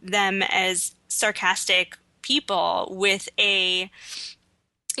into them as sarcastic people with a,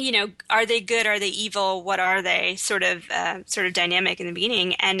 you know, are they good? Are they evil? What are they? Sort of dynamic in the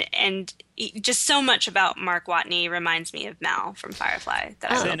beginning, and just so much about Mark Watney reminds me of Mal from Firefly.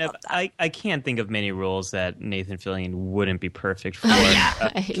 I can't think of many roles that Nathan Fillion wouldn't be perfect for.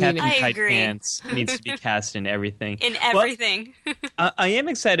 I Captain Tight agree. Pants needs to be cast in everything. In everything. Well, I am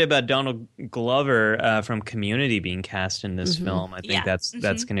excited about Donald Glover from Community being cast in this film. I think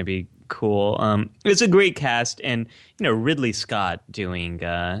that's going to be cool. It's a great cast, and you know, Ridley Scott doing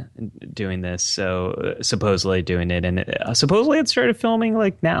this, so supposedly doing it, and supposedly it started filming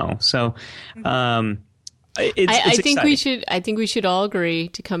like now. So I think we should all agree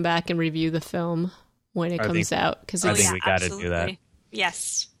to come back and review the film when it comes out, because I think we got to do that.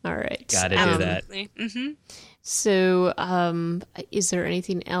 Yes. All right. Got to do that. Mm-hmm. So, is there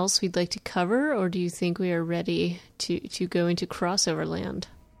anything else we'd like to cover, or do you think we are ready to go into crossover land?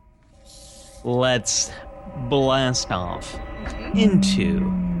 Let's blast off into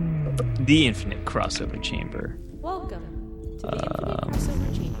the infinite crossover chamber. Welcome to the infinite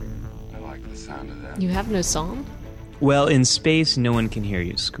crossover chamber. I like the sound of that. You have no song? Well, in space, no one can hear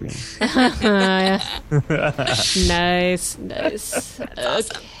you scream. Nice. Okay.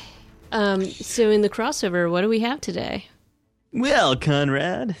 So in the crossover, what do we have today? Well,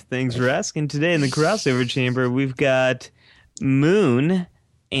 Conrad, thanks for asking. Today in the crossover chamber, we've got Moon,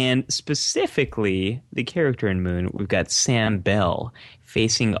 and specifically the character in Moon, we've got Sam Bell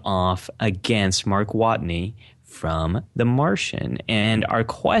facing off against Mark Watney from The Martian. And our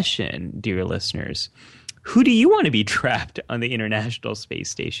question, dear listeners, who do you want to be trapped on the International Space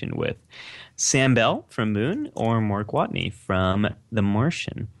Station with? Sam Bell from Moon or Mark Watney from The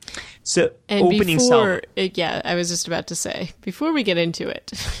Martian? So, And opening salvo. yeah, I was just about to say, before we get into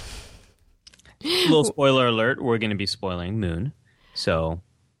it. Little spoiler alert, we're going to be spoiling Moon. So,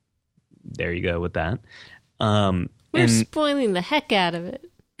 there you go with that. We're spoiling the heck out of it.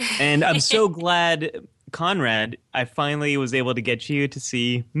 And I'm so glad, Conrad, I finally was able to get you to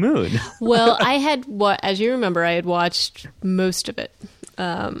see Moon. Well, as you remember, I had watched most of it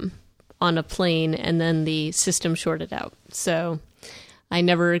on a plane, and then the system shorted out. So I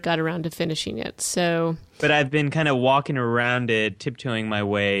never got around to finishing it. But I've been kind of walking around it, tiptoeing my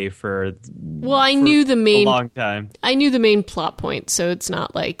way for knew the main a long time. I knew the main plot point, so it's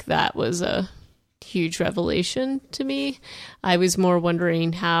not like that was a huge revelation to me. I was more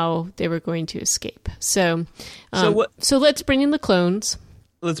wondering how they were going to escape. So let's bring in the clones.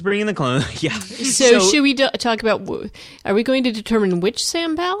 Let's bring in the clone. Yeah. So should we talk about? Are we going to determine which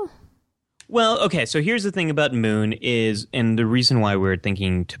Sam Bell? Well, okay, so here's the thing about Moon is, and the reason why we're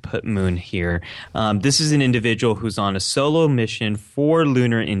thinking to put Moon here, this is an individual who's on a solo mission for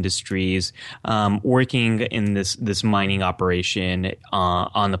Lunar Industries, working in this mining operation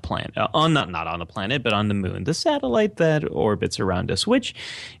on the planet, not on the planet, but on the Moon, the satellite that orbits around us, which,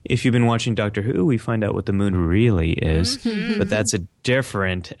 if you've been watching Doctor Who, we find out what the Moon really is, but that's a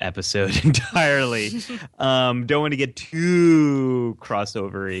different episode entirely. Don't want to get too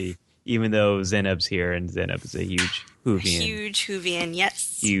crossover-y. Even though Zenob's here, and Zenob is a huge Whovian. Huge Whovian,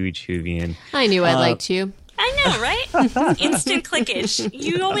 yes. Huge Whovian. I knew I liked you. I know, right? Instant clickage.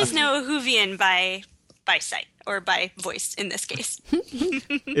 You always know a Whovian by sight, or by voice in this case.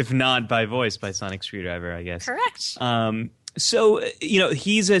 If not by voice, by sonic screwdriver, I guess. Correct. So,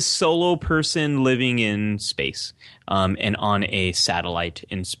 he's a solo person living in space, and on a satellite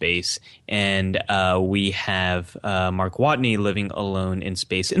in space. And we have Mark Watney living alone in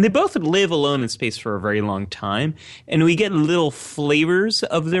space. And they both live alone in space for a very long time. And we get little flavors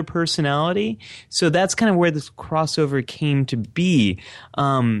of their personality. So that's kind of where this crossover came to be.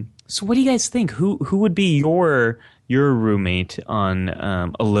 So what do you guys think? Who would be your roommate on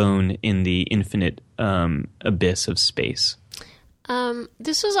alone in the infinite abyss of space?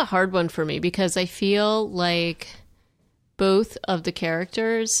 This was a hard one for me because I feel like both of the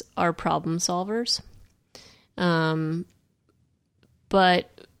characters are problem solvers. And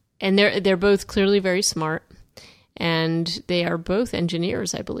they're both clearly very smart, and they are both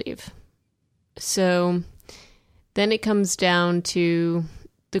engineers, I believe. So then it comes down to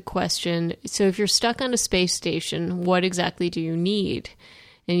the question, so if you're stuck on a space station, what exactly do you need?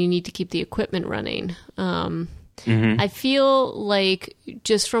 And you need to keep the equipment running. I feel like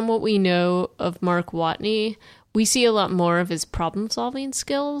just from what we know of Mark Watney, we see a lot more of his problem-solving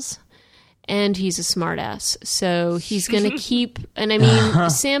skills, and he's a smartass. So he's going to keep... And I mean,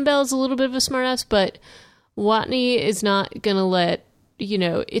 Sam Bell's a little bit of a smartass, but Watney is not going to let...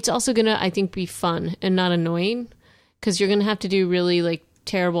 it's also going to, I think, be fun and not annoying, because you're going to have to do really,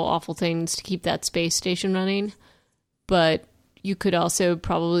 terrible, awful things to keep that space station running. But you could also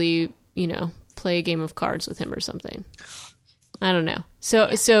probably, play a game of cards with him or something. I don't know.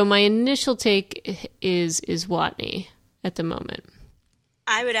 So my initial take is Watney at the moment.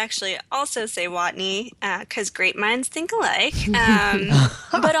 I would actually also say Watney, because great minds think alike.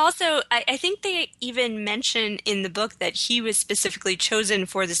 But also, I think they even mention in the book that he was specifically chosen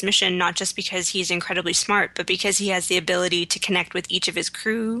for this mission, not just because he's incredibly smart, but because he has the ability to connect with each of his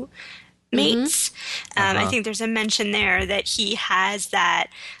crew mates. I think there's a mention there that he has that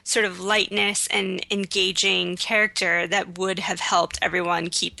sort of lightness and engaging character that would have helped everyone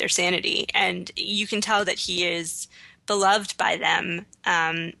keep their sanity. And you can tell that he is beloved by them,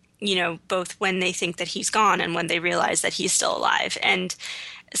 both when they think that he's gone and when they realize that he's still alive. And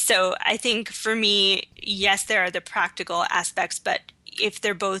so I think for me, yes, there are the practical aspects, but if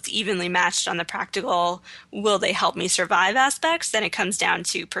they're both evenly matched on the practical, will they help me survive aspects, then it comes down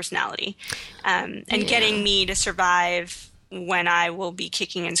to personality. And getting me to survive when I will be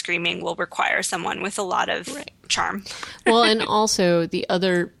kicking and screaming will require someone with a lot of charm. Well, and also the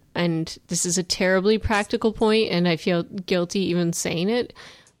other, and this is a terribly practical point, and I feel guilty even saying it,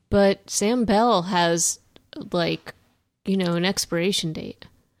 but Sam Bell has, like, you know, an expiration date.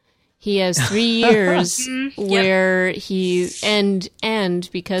 He has 3 years where he, and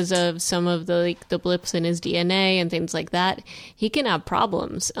because of some of the, like, the blips in his DNA and things like that, he can have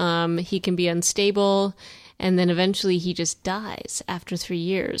problems. He can be unstable, and then eventually he just dies after 3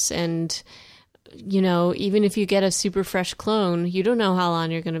 years. And, you know, even if you get a super fresh clone, you don't know how long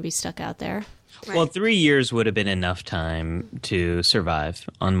you're going to be stuck out there. Right. Well, 3 years would have been enough time to survive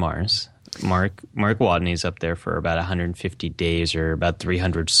on Mars. Mark Watney's up there for about 150 days or about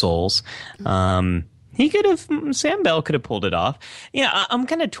 300 souls. Sam Bell could have pulled it off. Yeah, I'm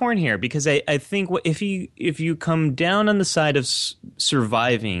kind of torn here because I think if you come down on the side of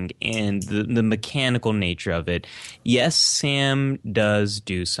surviving and the mechanical nature of it, yes, Sam does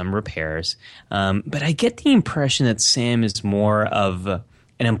do some repairs, but I get the impression that Sam is more of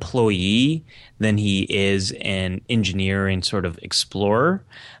an employee than he is an engineer and sort of explorer.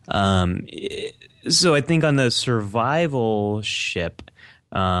 So I think on the survival ship,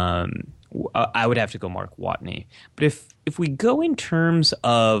 I would have to go Mark Watney. But if we go in terms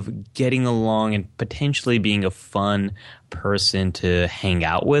of getting along and potentially being a fun person to hang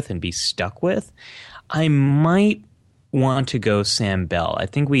out with and be stuck with, I might want to go Sam Bell. I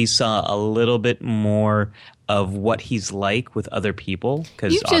think we saw a little bit more of what he's like with other people.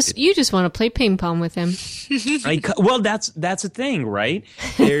 You just want to play ping pong with him. Well, that's the thing, right?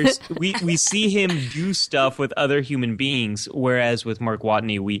 We see him do stuff with other human beings, whereas with Mark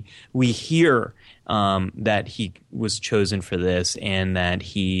Watney, we hear that he was chosen for this, and that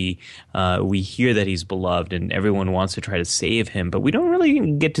we hear that he's beloved, and everyone wants to try to save him, but we don't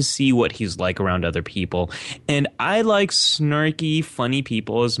really get to see what he's like around other people. And I like snarky, funny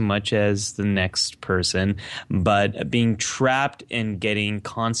people as much as the next person, but being trapped and getting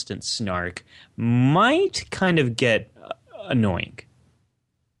constant snark might kind of get annoying.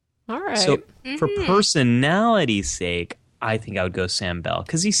 All right. So for personality's sake, I think I would go Sam Bell,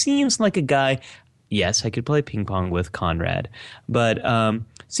 because he seems like a guy. Yes, I could play ping pong with Conrad, but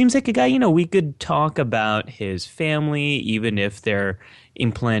seems like a guy, we could talk about his family, even if they're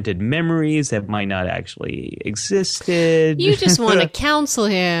implanted memories that might not actually existed. You just want to counsel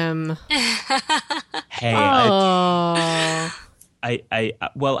him. Hey, oh.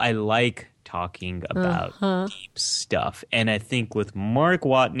 I like talking about deep stuff, and I think with Mark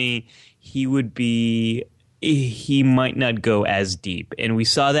Watney, he might not go as deep. And we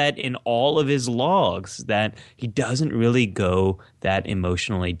saw that in all of his logs, that he doesn't really go that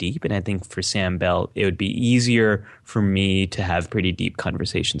emotionally deep. And I think for Sam Bell, it would be easier for me to have pretty deep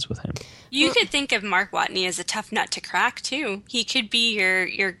conversations with him. You could think of Mark Watney as a tough nut to crack, too. He could be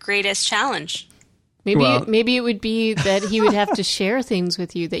your greatest challenge. Maybe it would be that he would have to share things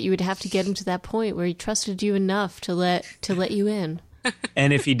with you, that you would have to get him to that point where he trusted you enough to let you in.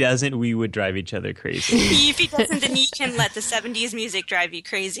 And if he doesn't, we would drive each other crazy. If he doesn't, then you can let the 70s music drive you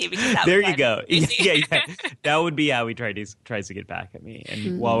crazy. Because that there you go. Yeah. That would be how he tries to get back at me.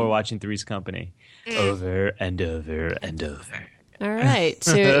 And while we're watching Three's Company, over and over and over. All right.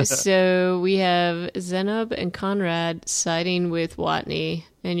 So we have Zenob and Conrad siding with Watney,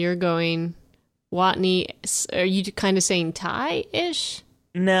 and you're going Watney. Are you kind of saying tie-ish?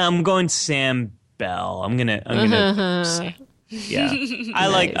 No, I'm going Sam Bell. I'm gonna Sam. Yeah, I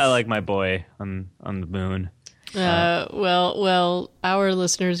like my boy on the moon. Well, our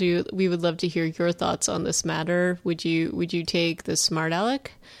listeners, we would love to hear your thoughts on this matter. Would you take the smart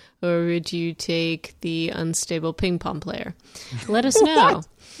aleck, or would you take the unstable ping pong player? Let us know.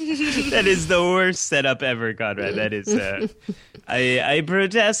 That is the worst setup ever, Conrad. That is. I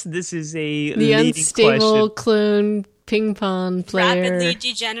protest. This is the unstable question. Clone ping pong player, rapidly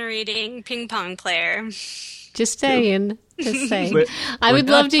degenerating ping pong player. Just saying. I would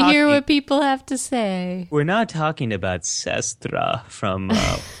love to hear what people have to say. We're not talking about Sestra from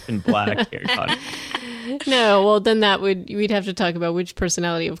in Black here, Conrad. No, well then we'd have to talk about which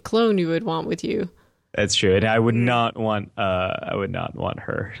personality of clone you would want with you. That's true. And I would not want her. I would not want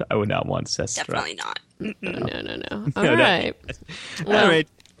Sestra. Definitely not. No. All right. All right.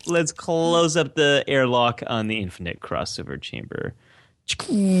 Let's close up the airlock on the infinite crossover chamber.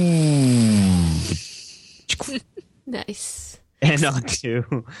 Nice. And on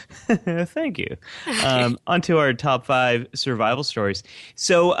to, thank you. On to our top 5 survival stories.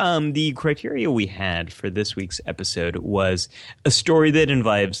 So the criteria we had for this week's episode was a story that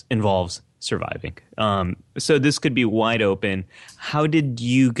involves surviving. So this could be wide open. How did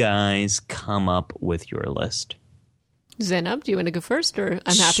you guys come up with your list? Zainab, do you want to go first, or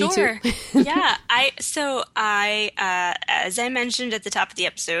I'm happy Sure. to? Yeah. As I mentioned at the top of the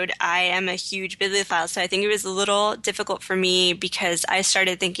episode, I am a huge bibliophile, so I think it was a little difficult for me because I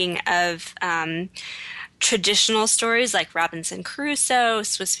started thinking of traditional stories like Robinson Crusoe,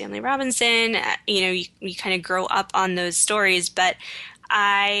 Swiss Family Robinson. You kind of grow up on those stories, but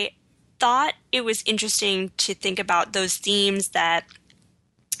I thought it was interesting to think about those themes that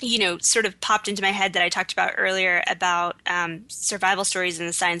sort of popped into my head that I talked about earlier about survival stories in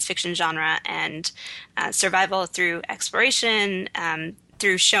the science fiction genre and survival through exploration,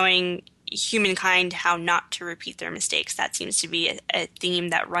 through showing humankind how not to repeat their mistakes. That seems to be a theme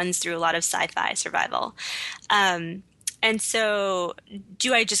that runs through a lot of sci-fi survival. And so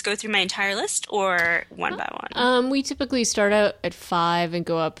do I just go through my entire list or one by one? We typically start out at 5 and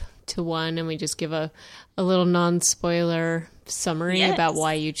go up to 1, and we just give a little non-spoiler summary about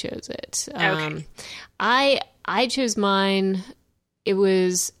why you chose it. Okay. I chose mine. It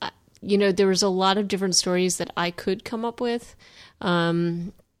was, there was a lot of different stories that I could come up with.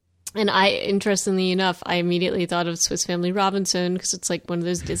 And interestingly enough, I immediately thought of Swiss Family Robinson because it's like one of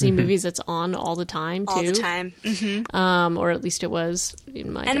those Disney movies that's on all the time, too. All the time. Mm-hmm. Or at least it was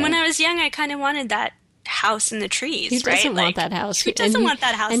in my day. And when I was young, I kind of wanted that house in the trees. Who doesn't right? want that house? Who doesn't want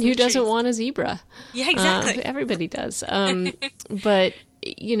that house? And in who the doesn't trees? want a zebra? Yeah, exactly. Everybody does. But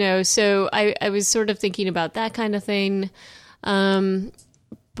so I was sort of thinking about that kind of thing.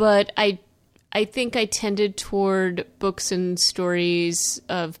 But I think I tended toward books and stories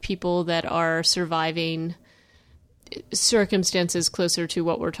of people that are surviving circumstances closer to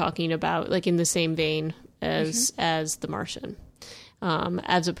what we're talking about, like in the same vein as The Martian,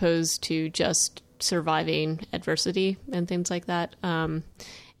 as opposed to just surviving adversity and things like that.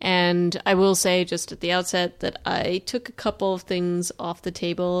 And I will say just at the outset that I took a couple of things off the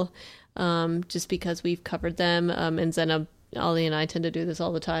table just because we've covered them. And Zena, Ollie, and I tend to do this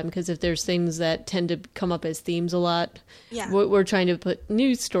all the time because if there's things that tend to come up as themes a lot, we're trying to put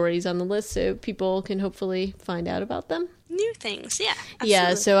new stories on the list so people can hopefully find out about them. New things, yeah. Absolutely.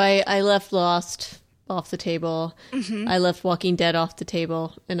 Yeah, so I left Lost off the table. I left Walking Dead off the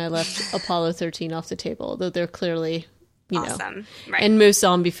table, and I left Apollo 13 off the table, though they're clearly, awesome. Right. And most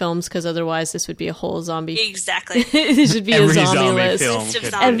zombie films, because otherwise this would be a whole zombie. Exactly. This would be Every a zombie zombie list. film List of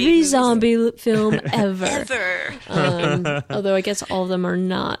could- zombie Every movies. zombie film ever. Ever. Although I guess all of them are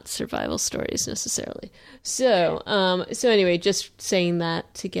not survival stories necessarily. So anyway, just saying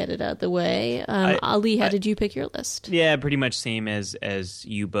that to get it out of the way. Ali, how did you pick your list? Yeah, pretty much same as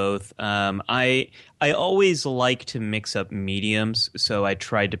you both. I always like to mix up mediums, so I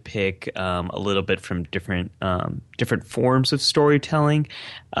tried to pick a little bit from different forms of storytelling,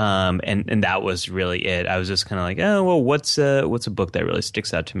 and that was really it. I was just kind of like, oh well, what's a book that really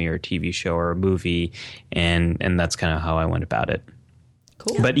sticks out to me, or a TV show, or a movie, and that's kind of how I went about it.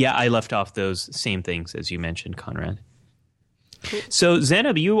 Cool. But yeah, I left off those same things as you mentioned, Conrad. Cool. So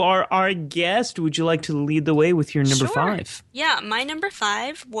Zainab, you are our guest. Would you like to lead the way with your number 5? Yeah, my number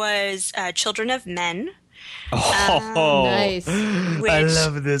 5 was Children of Men. Oh, Nice. I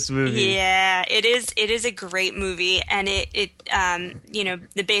love this movie. Yeah, it is a great movie, and it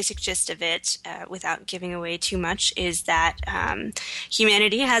the basic gist of it, without giving away too much, is that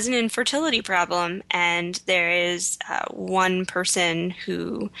humanity has an infertility problem, and there is one person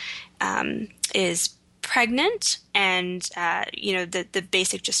who is pregnant, and the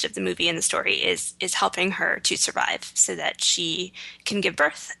basic gist of the movie and the story is helping her to survive so that she can give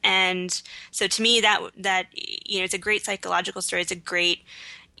birth. And so to me that it's a great psychological story. It's a great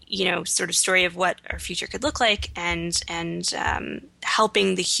sort of story of what our future could look like, and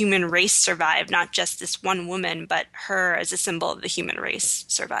helping the human race survive, not just this one woman, but her as a symbol of the human race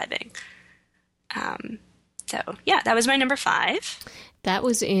surviving. So yeah, that was my number 5. That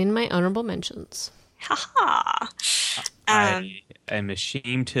was in my honorable mentions. Haha. I am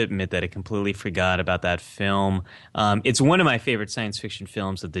ashamed to admit that I completely forgot about that film. It's one of my favorite science fiction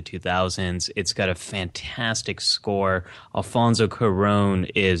films of the 2000s. It's got a fantastic score. Alfonso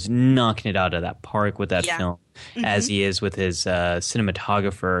Cuarón is knocking it out of that park with that film, as he is with his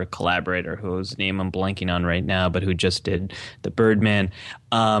cinematographer collaborator, whose name I'm blanking on right now, but who just did The Birdman.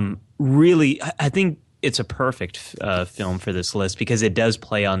 Really, I think it's a perfect film for this list because it does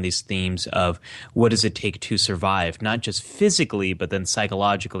play on these themes of what does it take to survive, not just physically, but then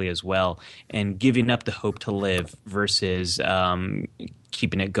psychologically as well, and giving up the hope to live versus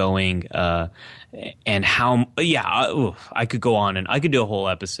keeping it going. And how, I could go on and I could do a whole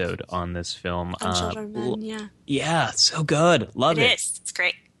episode on this film. On Children of Men, yeah. Yeah, so good. Love it. It is. It's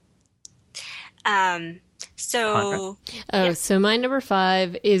great. So my number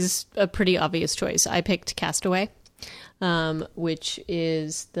 5 is a pretty obvious choice. I picked Castaway, which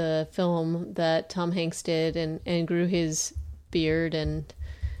is the film that Tom Hanks did and grew his beard and,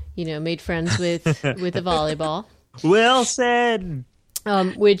 made friends with a volleyball. Well said.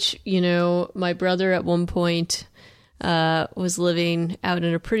 Which, my brother at one point was living out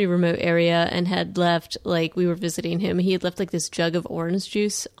in a pretty remote area and had left, we were visiting him. He had left, this jug of orange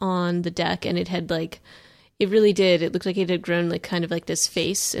juice on the deck, and it had, it really did. It looked like it had grown, kind of like this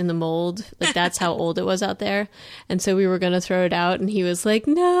face in the mold. That's how old it was out there. And so we were going to throw it out, and he was like,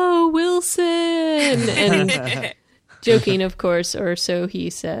 "No, Wilson!" And joking, of course, or so he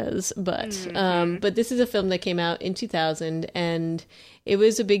says. But this is a film that came out in 2000, and it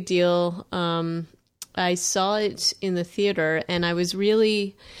was a big deal. I saw it in the theater, and I was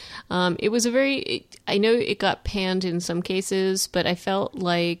really, it was I know it got panned in some cases, but I felt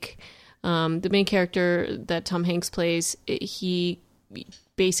like the main character that Tom Hanks plays, he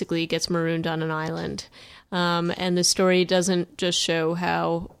basically gets marooned on an island. And the story doesn't just show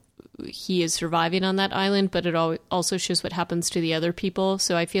how he is surviving on that island, but it also shows what happens to the other people.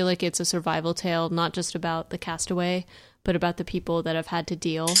 So I feel like it's a survival tale, not just about the castaway, but about the people that have had to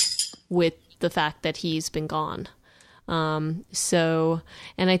deal with the fact that he's been gone. And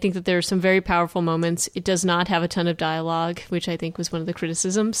I think that there are some very powerful moments. It does not have a ton of dialogue, which I think was one of the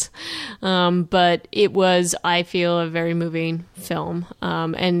criticisms. But it was, I feel, a very moving film.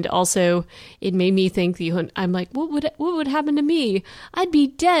 And also it made me think, I'm like, what would happen to me? I'd be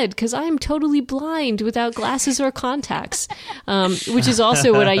dead because I'm totally blind without glasses or contacts. Which is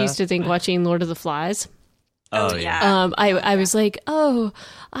also what I used to think watching Lord of the Flies. Oh, yeah. I was like,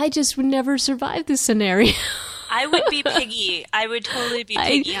 I just would never survive this scenario. I would be Piggy. I would totally be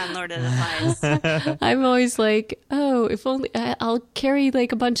Piggy on Lord of the Flies. I'm always like, if only I'll carry a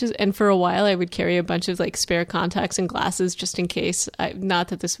bunch of, and for a while I would carry a bunch of spare contacts and glasses just in case. Not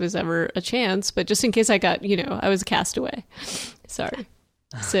that this was ever a chance, but just in case I got, I was a castaway. Sorry.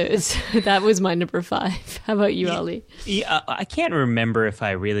 So that was my number 5. How about you, Ali? Yeah, I can't remember if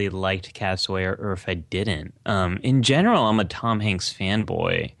I really liked Castaway or if I didn't. In general, I'm a Tom Hanks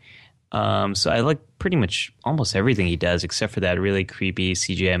fanboy. So I like pretty much almost everything he does, except for that really creepy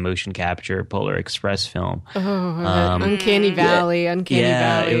CGI motion capture Polar Express film. Uncanny Valley. Uncanny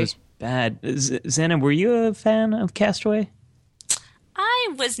Valley. It was bad. Xana, were you a fan of Castaway?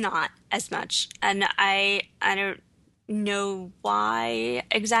 I was not as much, and I don't know why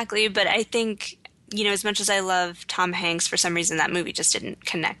exactly, but I think, as much as I love Tom Hanks, for some reason that movie just didn't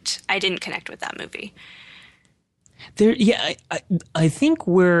connect. I didn't connect with that movie. I think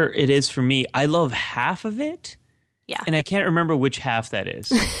where it is for me, I love half of it. Yeah. And I can't remember which half that is.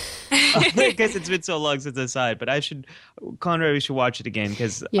 I guess it's been so long since I saw it, but Conrad, we should watch it again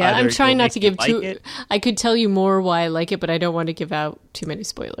because I'm trying not to give I could tell you more why I like it, but I don't want to give out too many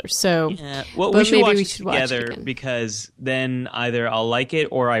spoilers. So, well, we should watch it together because then either I'll like it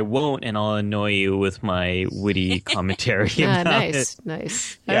or I won't, and I'll annoy you with my witty commentary. Nice.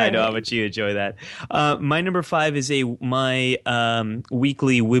 Yeah, I know how much you enjoy that. My number 5 is my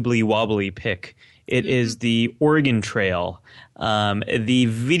weekly wibbly wobbly pick. It is the Oregon Trail, the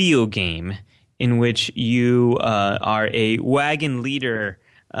video game in which you are a wagon leader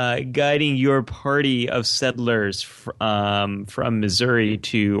guiding your party of settlers from Missouri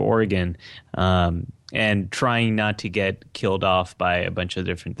to Oregon and trying not to get killed off by a bunch of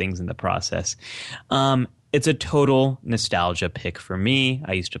different things in the process. It's a total nostalgia pick for me.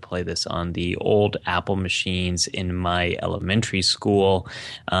 I used to play this on the old Apple machines in my elementary school,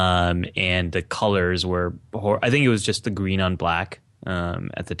 and the colors were I think it was just the green on black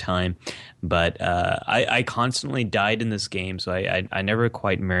at the time. But I constantly died in this game, so I never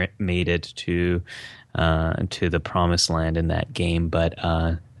quite made it to the promised land in that game. But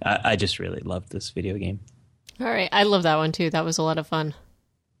I just really loved this video game. All right, I love that one too. That was a lot of fun.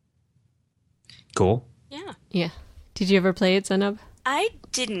 Cool. Yeah. Did you ever play it, Zainab? I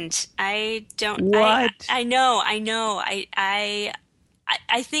didn't. I don't. What? I know. I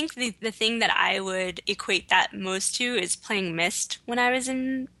think the thing that I would equate that most to is playing Myst when I was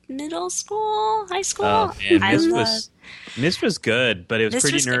in middle school, high school. Oh, man, Myst was good, but it was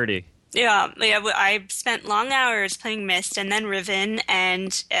pretty nerdy. I spent long hours playing Myst and then Riven,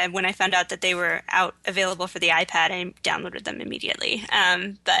 and when I found out that they were out available for the iPad, I downloaded them immediately.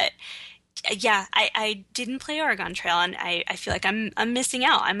 But yeah, I didn't play Oregon Trail, and I feel like I'm missing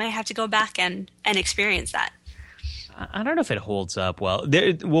out. I might have to go back and experience that. I don't know if it holds up well.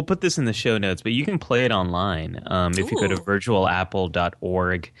 We'll put this in the show notes, but you can play it online. If you go to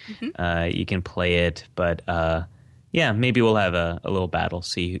virtualapple.org, you can play it. But yeah, maybe we'll have a little battle,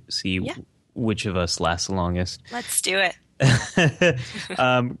 see which of us lasts the longest. Let's do it.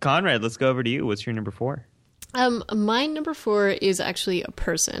 Conrad, let's go over to you. What's your number 4? My number 4 is actually a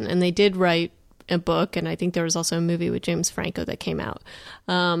person, and they did write a book, and I think there was also a movie with James Franco that came out.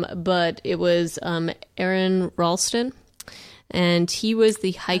 But it was Aron Ralston, and he was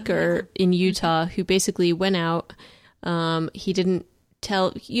the hiker in Utah who basically went out. He didn't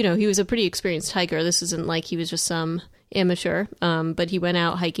tell, he was a pretty experienced hiker. This isn't like he was just some amateur, but he went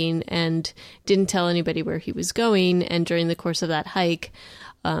out hiking and didn't tell anybody where he was going. And during the course of that hike,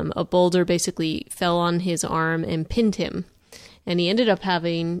 a boulder basically fell on his arm and pinned him. And he ended up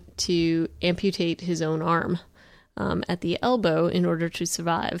having to amputate his own arm at the elbow in order to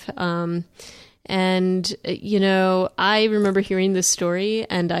survive. And, I remember hearing this story,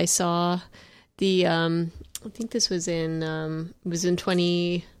 and I saw the, I think this was in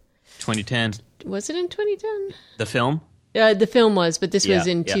 2010. Was it in 2010? The film? The film was, but this was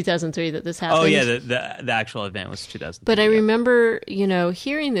in 2003 that this happened. Oh, yeah, the actual event was 2003. But I remember,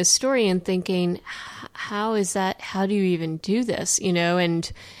 hearing this story and thinking, how is that? How do you even do this? And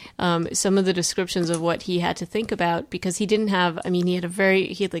some of the descriptions of what he had to think about, because he didn't have, he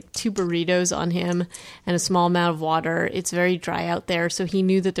had like 2 burritos on him and a small amount of water. It's very dry out there. So he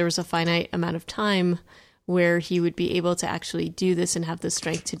knew that there was a finite amount of time where he would be able to actually do this and have the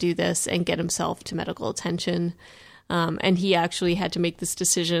strength to do this and get himself to medical attention. And he actually had to make this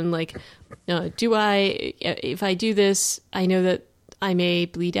decision, like, if I do this, I know that I may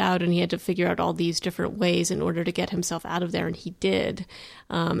bleed out, and he had to figure out all these different ways in order to get himself out of there, and he did.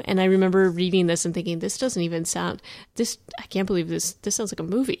 And I remember reading this and thinking, this doesn't even sound, I can't believe this sounds like a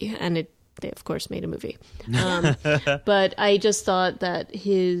movie, and they of course made a movie. But I just thought that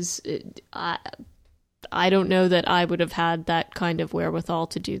I don't know that I would have had that kind of wherewithal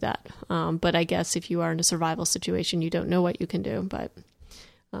to do that. But I guess if you are in a survival situation, you don't know what you can do. But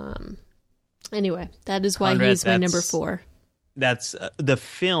anyway, that is why he's my number 4. That's the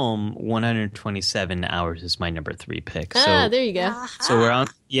film 127 Hours is my number 3 pick. So, there you go. So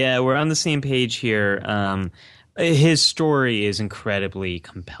we're on the same page here. His story is incredibly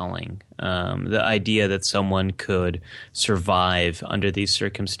compelling. The idea that someone could survive under these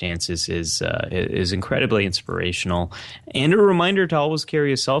circumstances is incredibly inspirational, and a reminder to always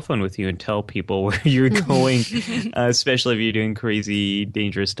carry a cell phone with you and tell people where you're going, especially if you're doing crazy,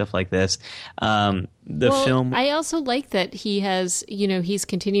 dangerous stuff like this. Film. I also like that he has, he's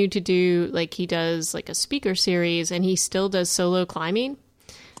continued to do, like, he does like a speaker series, and he still does solo climbing.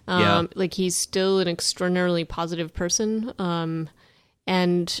 Like, he's still an extraordinarily positive person.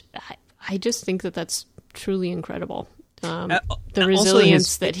 And I just think that that's truly incredible. The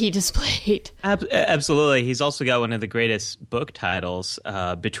resilience that he displayed. Absolutely. He's also got one of the greatest book titles,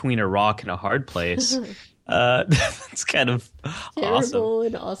 Between a Rock and a Hard Place. That's kind of terrible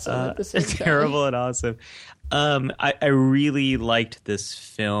and awesome at the same time. Terrible and awesome. I really liked this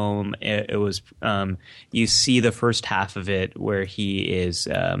film. It was you see the first half of it where he is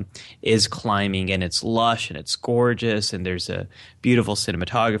climbing, and it's lush and it's gorgeous, and there's a beautiful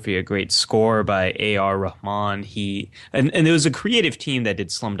cinematography, a great score by A.R. Rahman. And there was a creative team that did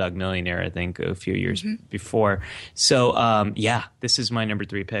Slumdog Millionaire, I think, a few years before. So this is my number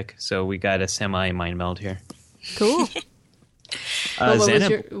 3 pick. So we got a semi mind meld here. Cool.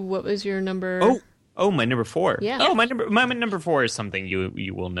 What was your number? Oh, my number 4. Yeah. Oh, my number 4 is something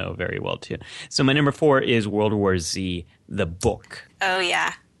you will know very well too. So my number 4 is World War Z, the book. Oh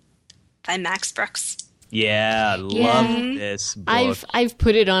yeah, by Max Brooks. Yeah, love this book. I've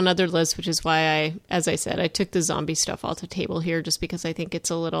put it on other lists, which is why as I said, I took the zombie stuff off the table here, just because I think it's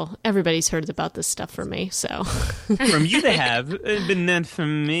a little. Everybody's heard about this stuff from me, so. From you they have, but not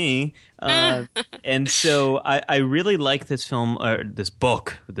from me. And so I really like this film, or this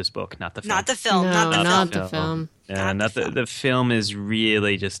book, not the film. Not the film. No, not the film. The film is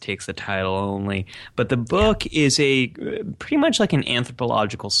really just takes the title only, but the book is pretty much like an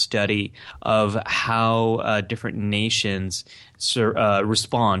anthropological study of how different nations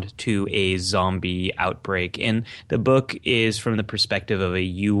respond to a zombie outbreak. And the book is from the perspective of a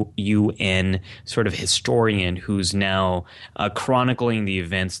UN sort of historian who's now chronicling the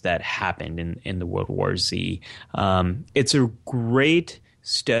events that happened in the World War Z. It's a great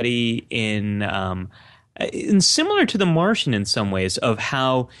study in similar to The Martian in some ways of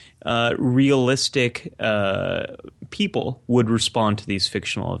how realistic people would respond to these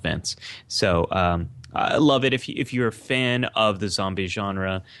fictional events. So I love it. If you're a fan of the zombie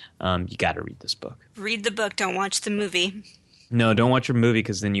genre, you got to read this book. Read the book. Don't watch the movie. No, don't watch your movie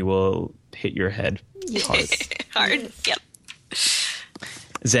because then you will hit your head hard. Hard. Yep.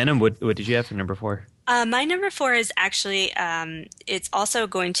 Xana, what did you have for number 4? My number 4 is actually, it's also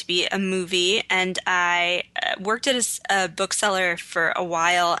going to be a movie, and I worked at a bookseller for a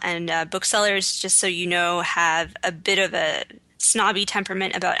while, and booksellers, just so you know, have a bit of a snobby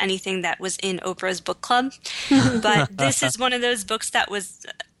temperament about anything that was in Oprah's book club. But this is one of those books that was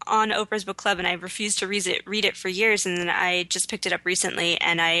on Oprah's book club, and I refused to read it for years, and then I just picked it up recently,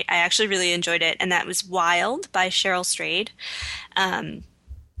 and I actually really enjoyed it, and that was Wild by Cheryl Strayed.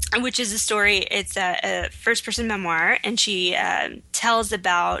 Which is a story, it's a first-person memoir, and she tells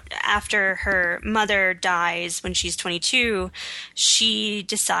about after her mother dies when she's 22, she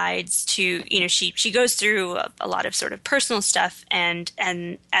decides to, she goes through a lot of sort of personal stuff, and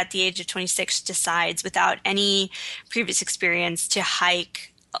at the age of 26 decides, without any previous experience, to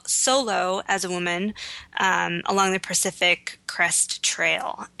hike solo as a woman along the Pacific Crest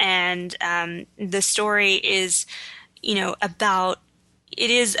Trail. And the story is, it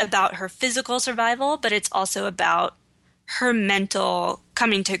is about her physical survival, but it's also about her mental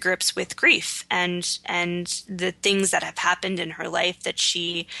coming to grips with grief and the things that have happened in her life that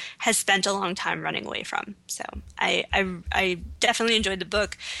she has spent a long time running away from. So I definitely enjoyed the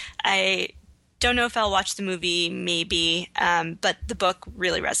book. I don't know if I'll watch the movie, maybe, but the book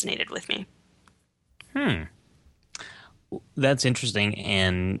really resonated with me. That's interesting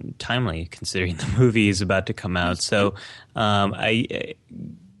and timely, considering the movie is about to come out. So,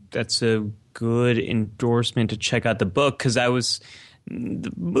 that's a good endorsement to check out the book because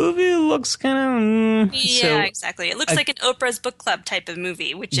the movie looks kind of exactly. It looks like an Oprah's book club type of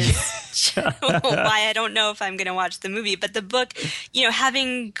movie, which is why I don't know if I'm going to watch the movie. But the book,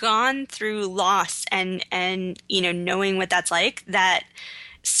 having gone through loss and knowing what that's like, that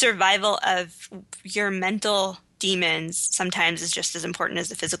survival of your mental demons sometimes is just as important as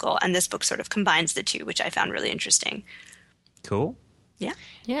the physical, and this book sort of combines the two, which I found really interesting. Cool. Yeah,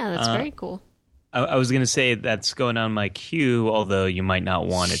 that's very cool. I was going to say that's going on my queue, although you might not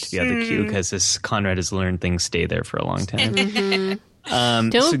want it to be on the queue because this Conrad has learned things stay there for a long time.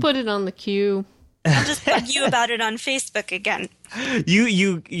 Don't put it on the queue. I'll just bug you about it on Facebook again.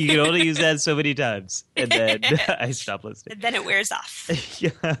 You can only use that so many times, and then I stop listening. And then it wears off.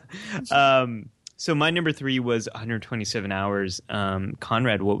 Yeah. So my number 3 was 127 Hours.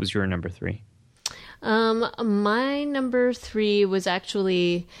 Conrad, what was your number 3? My number 3 was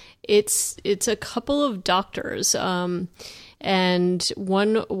actually it's a couple of doctors, and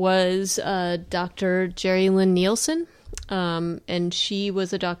one was Dr. Jerry Lynn Nielsen, and she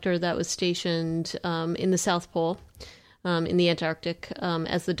was a doctor that was stationed in the South Pole, in the Antarctic,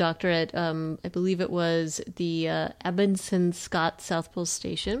 as the doctor at I believe it was the Amundsen Scott South Pole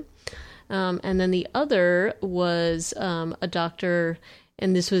Station. And then the other was a doctor,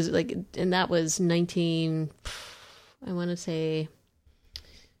 and this was that was I want to say,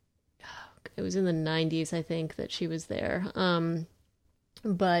 it was in the 90s, I think, that she was there. Sorry,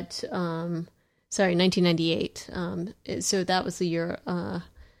 1998. So that was the year, and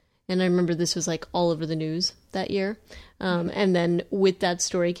I remember this was all over the news that year. And then with that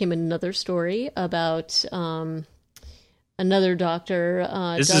story came another story about another doctor.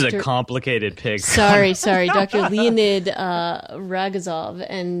 This is a complicated pick. Sorry, Dr. Leonid Ragazov.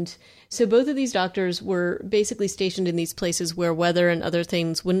 And so both of these doctors were basically stationed in these places where weather and other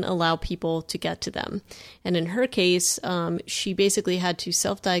things wouldn't allow people to get to them. And in her case, she basically had to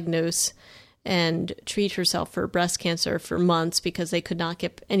self-diagnose and treat herself for breast cancer for months because they could not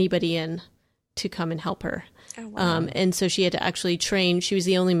get anybody in to come and help her. Oh, wow. And so she had to actually train. She was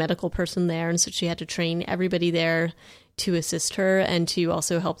the only medical person there, and so she had to train everybody there to assist her and to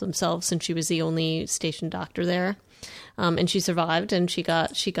also help themselves, since she was the only stationed doctor there. And she survived, and she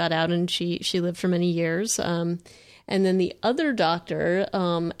got out, and she lived for many years. And then the other doctor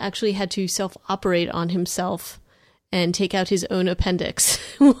actually had to self-operate on himself and take out his own appendix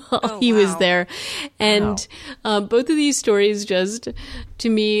while he was there. And both of these stories, just, to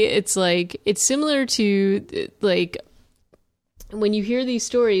me, it's similar to, when you hear these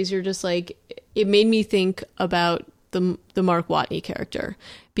stories, you're just it made me think about the Mark Watney character,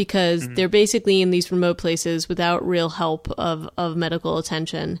 because they're basically in these remote places without real help of medical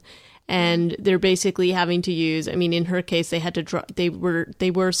attention. And they're basically having to use, in her case, they had to they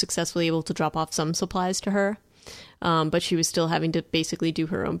were successfully able to drop off some supplies to her. but she was still having to basically do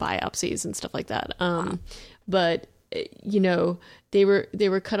her own biopsies and stuff like that. But they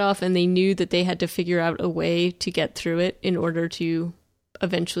were cut off, and they knew that they had to figure out a way to get through it in order to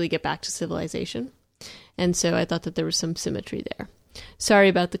eventually get back to civilization. And so I thought that there was some symmetry there. Sorry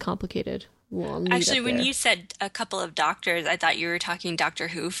about the complicated long lead Actually, up when there. you said a couple of doctors, I thought you were talking Doctor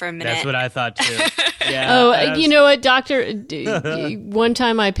Who for a minute. That's what I thought too. Yeah. Oh, you know what, one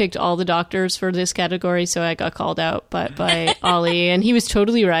time I picked all the doctors for this category, so I got called out by Ollie, and he was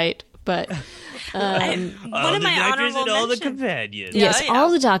totally right. But one of my honorable all the mentions. companions. yes, yeah.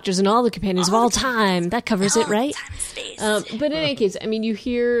 all the doctors and all the companions of all time. That covers it, right? Time and space. But in any case, I mean, you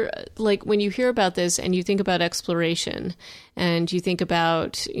hear, like, when you hear about this and you think about exploration and you think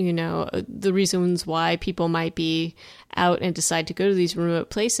about, the reasons why people might be out and decide to go to these remote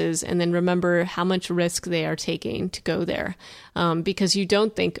places, and then remember how much risk they are taking to go there, because you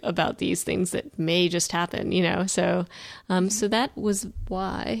don't think about these things that may just happen, So that was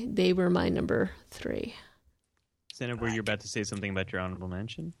why they were my number 3. Zainab, were you about to say something about your honorable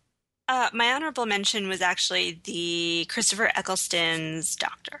mention? My honorable mention was actually the Christopher Eccleston's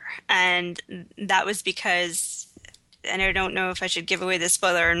Doctor, and that was because, and I don't know if I should give away the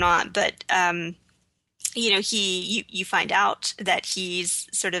spoiler or not, but you find out that he's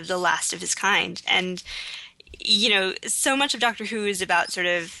sort of the last of his kind, and so much of Doctor Who is about sort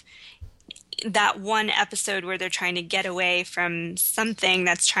of that one episode where they're trying to get away from something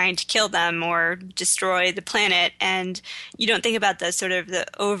that's trying to kill them or destroy the planet, and you don't think about the sort of the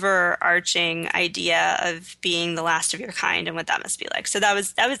overarching idea of being the last of your kind and what that must be like. So that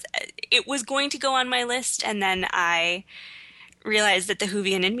was it was going to go on my list, and then I realized that the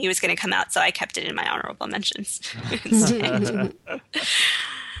Whovian in me was going to come out, so I kept it in my honorable mentions instead.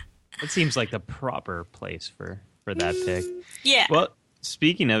 It seems like the proper place for that pick. Yeah. Well,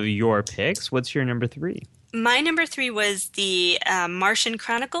 speaking of your picks, what's your number 3? My number 3 was the Martian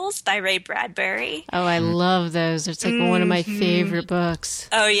Chronicles by Ray Bradbury. Oh, I love those. It's like one of my favorite books.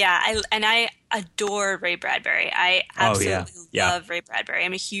 Oh, yeah. I adore Ray Bradbury. I absolutely love Ray Bradbury.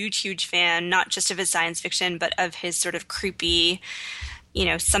 I'm a huge, huge fan, not just of his science fiction, but of his sort of creepy,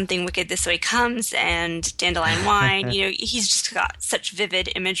 Something Wicked This Way Comes and Dandelion Wine. He's just got such vivid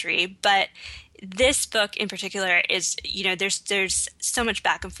imagery. But this book in particular is, there's so much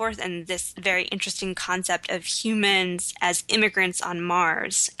back and forth, and this very interesting concept of humans as immigrants on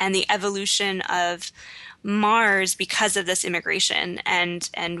Mars and the evolution of Mars because of this immigration, and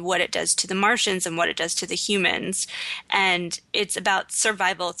what it does to the Martians and what it does to the humans. And it's about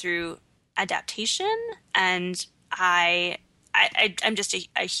survival through adaptation. And I'm just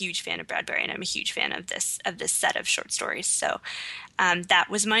a huge fan of Bradbury, and I'm a huge fan of this set of short stories. So that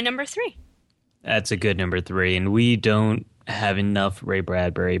was my number 3. That's a good number 3, and we don't have enough Ray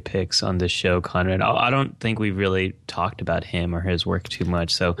Bradbury picks on this show, Conrad. I don't think we've really talked about him or his work too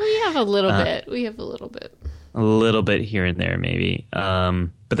much. So We have a little bit. a little bit here and there, maybe.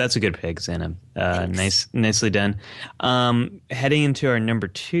 But that's a good pick, Zainab. Nicely done. Heading into our number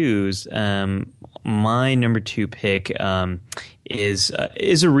 2s, my number 2 pick is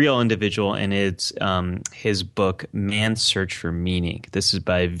a real individual, and it's his book Man's Search for Meaning. This is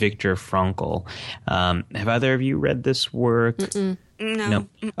by Viktor Frankl. Have either of you read this work? No.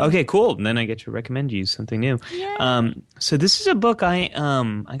 Okay, cool. And then I get to recommend you something new. So this is a book I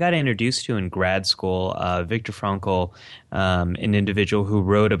got introduced to in grad school. Viktor Frankl, an individual who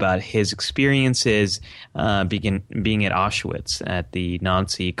wrote about his experiences being at Auschwitz at the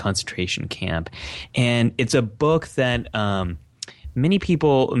Nazi concentration camp. And it's a book that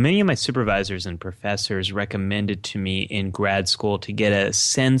many of my supervisors and professors recommended to me in grad school to get a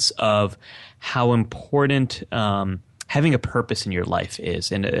sense of how important having a purpose in your life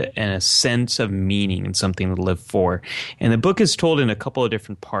is, and a sense of meaning and something to live for. And the book is told in a couple of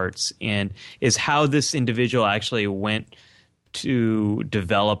different parts, and is how this individual actually went to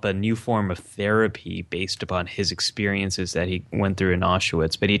develop a new form of therapy based upon his experiences that he went through in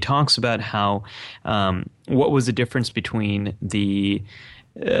Auschwitz. But he talks about how what was the difference between the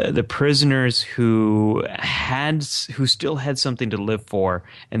prisoners who still had something to live for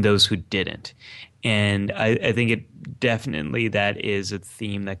and those who didn't. And I think that is a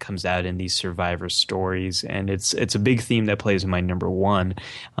theme that comes out in these survivor stories, and it's a big theme that plays in my number 1.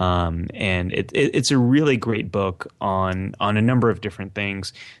 And it's a really great book on a number of different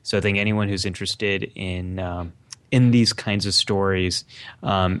things. So I think anyone who's interested in these kinds of stories,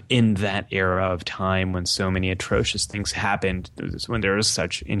 in that era of time when so many atrocious things happened, when there was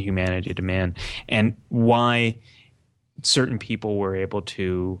such inhumanity to man, and why certain people were able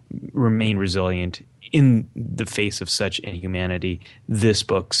to remain resilient in the face of such inhumanity, this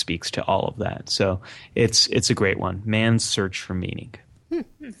book speaks to all of that. So it's a great one. Man's Search for Meaning.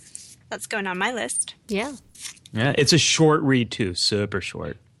 That's going on my list. Yeah. Yeah, it's a short read too, super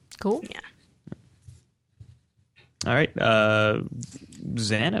short. Cool. Yeah. All right,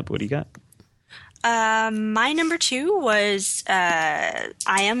 Zanab, what do you got? My number 2 was I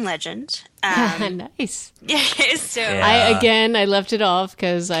Am Legend. Nice. So Yeah. I left it off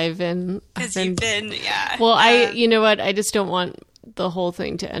because I've been. you've been, yeah. Well, you know what? I just don't want the whole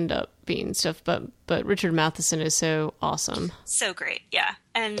thing to end up being stuff. But Richard Matheson is so awesome. So great, yeah.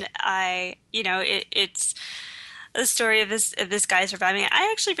 And it's the story of this guy surviving. I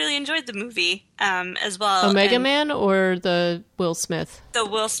actually really enjoyed the movie as well. Omega and Man or the Will Smith? the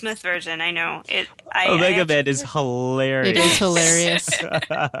Will Smith version. I know it. Omega Man is hilarious. It is hilarious.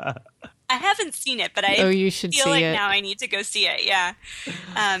 I haven't seen it, but you should feel see like it. now I need to go see it. Yeah,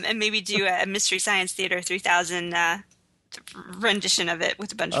 and maybe do a Mystery Science Theater 3000 rendition of it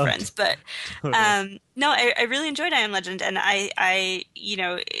with a bunch of friends. But no, I really enjoyed I Am Legend, and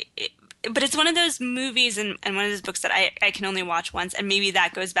but it's one of those movies and one of those books that I can only watch once, and maybe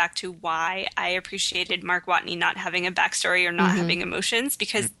that goes back to why I appreciated Mark Watney not having a backstory or not having emotions,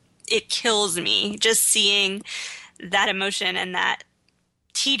 because it kills me just seeing that emotion and that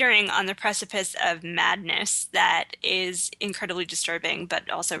teetering on the precipice of madness that is incredibly disturbing, but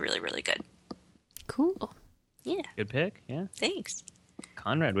also really, really good. Cool. Yeah, Good pick, yeah. thanks.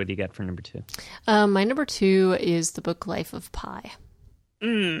 Conrad, what do you got for number 2? My number 2 is the book Life of Pi.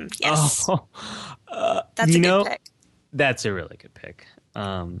 Yes, Oh, that's a good pick. That's a really good pick.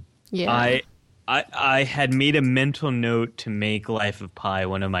 Yeah. I had made a mental note to make Life of Pi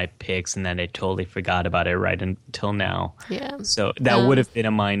one of my picks, and then I totally forgot about it right until now. Yeah. So that would have been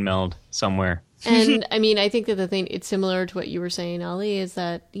a mind meld somewhere. And I mean, I think that the thing, it's similar to what you were saying, Ali, is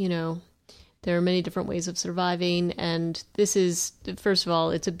that, there are many different ways of surviving. And this is, first of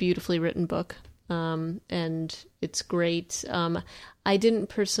all, it's a beautifully written book. And it's great. I didn't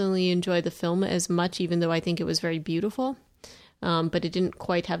personally enjoy the film as much, even though I think it was very beautiful. But it didn't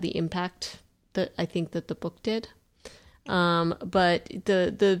quite have the impact that I think that the book did. But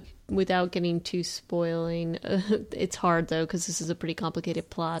the without getting too spoiling, it's hard though, because this is a pretty complicated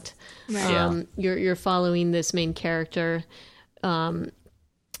plot. Right. You're following this main character, and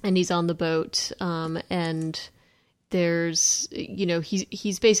he's on the boat, and there's,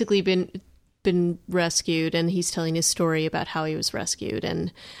 he's basically been rescued, and he's telling his story about how he was rescued.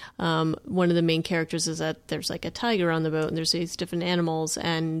 And one of the main characters is that there's like a tiger on the boat, and there's these different animals,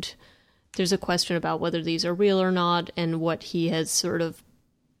 and there's a question about whether these are real or not, and what he has sort of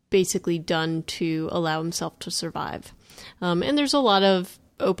basically done to allow himself to survive. And there's a lot of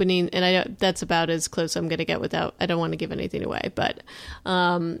opening, and that's about as close I'm going to get without, I don't want to give anything away, but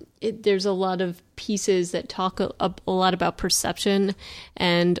there's a lot of pieces that talk a lot about perception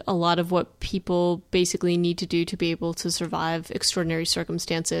and a lot of what people basically need to do to be able to survive extraordinary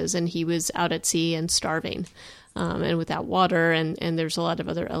circumstances. And he was out at sea and starving. And without water, and there's a lot of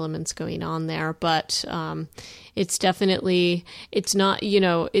other elements going on there. But it's definitely, it's not,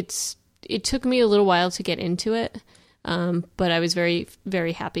 it took me a little while to get into it, but I was very,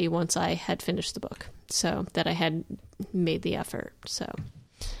 very happy once I had finished the book, so that I had made the effort. So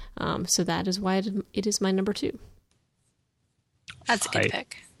that is why it is my number 2. That's a good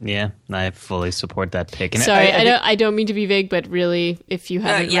pick. Yeah, I fully support that pick. And Sorry, I don't mean to be vague, but really, if you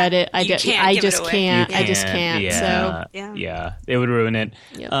haven't read it, I just can't. I just can't. Yeah, So yeah, it would ruin it.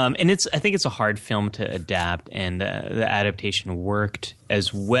 Yep. And I think it's a hard film to adapt, and the adaptation worked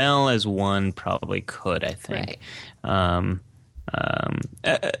as well as one probably could, I think. Right.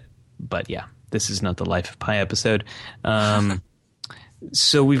 But yeah, this is not the Life of Pi episode.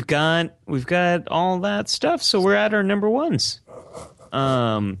 So we've got all that stuff. So we're at our number 1s.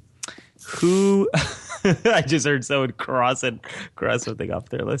 Who I just heard someone cross something off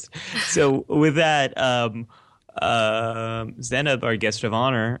their list. So with that, Zanab, our guest of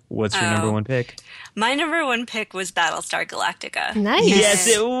honor, what's your number 1 pick? My number 1 pick was Battlestar Galactica. nice. Yes,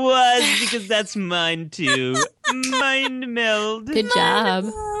 it was, because that's mine too. Mind meld. Good job.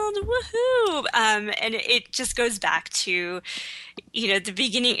 Woohoo! And it just goes back to, the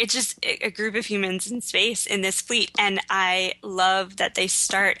beginning. It's just a group of humans in space in this fleet, and I love that they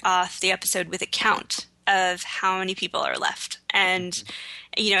start off the episode with a count of how many people are left. And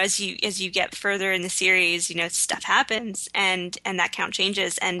as you get further in the series, stuff happens, and that count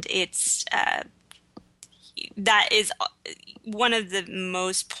changes, and it's that is one of the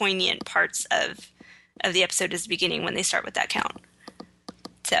most poignant parts of the episode is the beginning when they start with that count.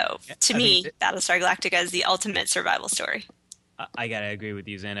 So to me, Battlestar Galactica is the ultimate survival story. I gotta agree with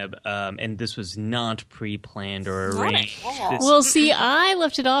you, Zainab. And this was not pre-planned or arranged. Well, see, I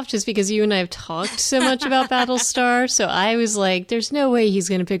left it off just because you and I have talked so much about Battlestar. So I was like, there's no way he's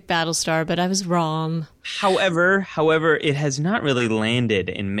going to pick Battlestar, but I was wrong. However, it has not really landed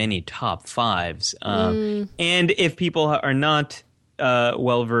in many top fives. And if people are not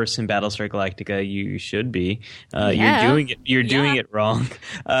well versed in Battlestar Galactica, you should be. You're doing it wrong.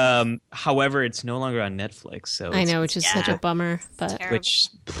 However, it's no longer on Netflix, so I know, which is such a bummer.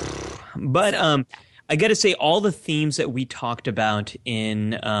 But I got to say, all the themes that we talked about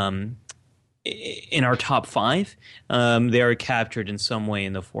in our top five, they are captured in some way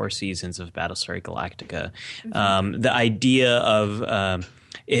in the 4 seasons of Battlestar Galactica. The idea of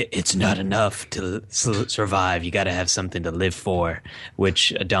it's not enough to survive. You got to have something to live for,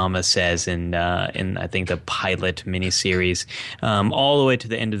 which Adama says in I think the pilot miniseries, all the way to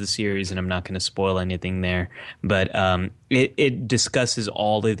the end of the series. And I'm not going to spoil anything there, but it discusses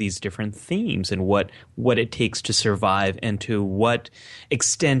all of these different themes and what it takes to survive, and to what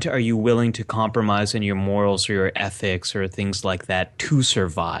extent are you willing to compromise on your morals or your ethics or things like that to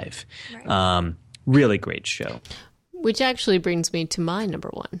survive. Right. Really great show. Which actually brings me to my number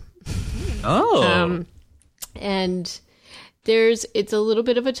one. Oh. And it's a little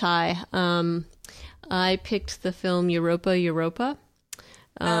bit of a tie. I picked the film Europa.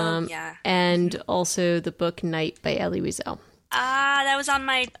 And also the book Night by Elie Wiesel. That was on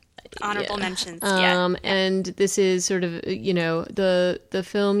my honorable mentions. And this is sort of, the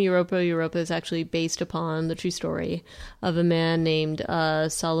film Europa is actually based upon the true story of a man named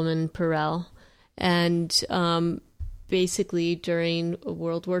Solomon Perel. And basically, during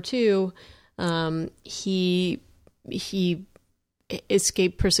World War II, he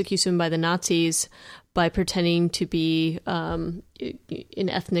escaped persecution by the Nazis by pretending to be an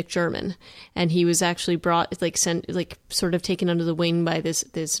ethnic German, and he was actually sort of taken under the wing by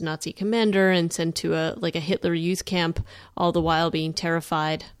this Nazi commander and sent to a Hitler youth camp, all the while being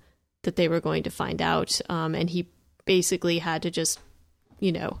terrified that they were going to find out. And he basically had to just,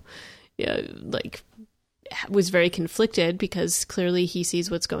 was very conflicted because clearly he sees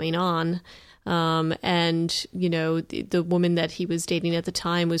what's going on. And, the woman that he was dating at the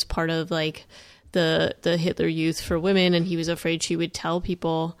time was part of the Hitler Youth for Women, and he was afraid she would tell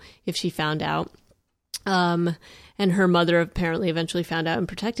people if she found out. And her mother apparently eventually found out and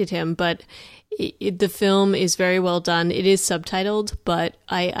protected him. But the film is very well done. It is subtitled, but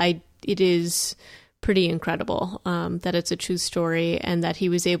it is pretty incredible that it's a true story and that he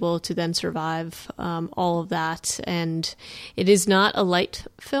was able to then survive all of that. And it is not a light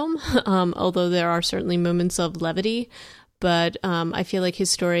film, although there are certainly moments of levity. But I feel like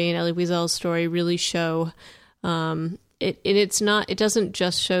his story and Elie Wiesel's story really show it doesn't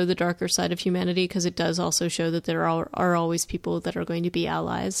just show the darker side of humanity, because it does also show that there are always people that are going to be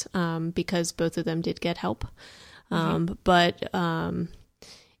allies, because both of them did get help.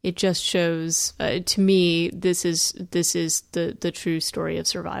 It just shows, to me, this is the true story of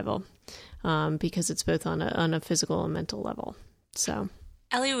survival, because it's both on a physical and mental level. So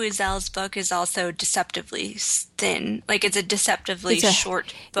Elie Wiesel's book is also deceptively thin. It's a deceptively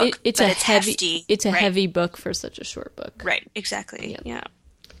short book, it's hefty. It's a heavy book for such a short book. Right, exactly. Yep. Yeah.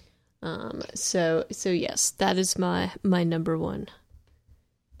 So yes, that is my number one.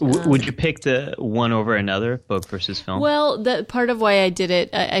 Would you pick the one over another, book versus film? Well, the part of why I did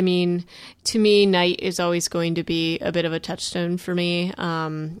it, I mean, to me, Night is always going to be a bit of a touchstone for me.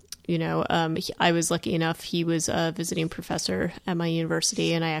 I was lucky enough, he was a visiting professor at my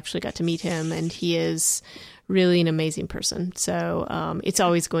university, and I actually got to meet him, and he is really an amazing person. So it's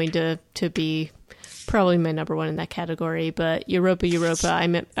always going to be probably my number one in that category. But Europa,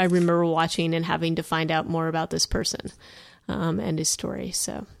 I remember watching and having to find out more about this person. And his story.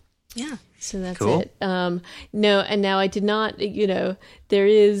 So yeah, so that's cool. it. No, and now I did not. There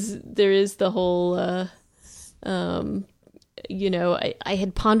is the whole. I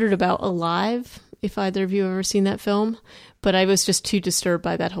had pondered about Alive. If either of you have ever seen that film, but I was just too disturbed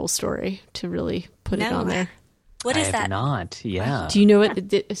by that whole story to really put it on there. What is I that? have not. Yeah. Do you know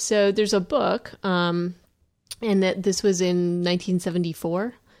what? So there's a book, and that this was in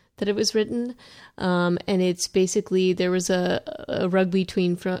 1974. That it was written, and it's basically there was a rugby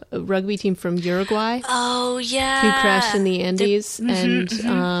team from Uruguay. Oh yeah, who crashed in the Andes, and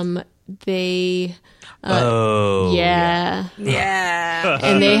they. Yeah.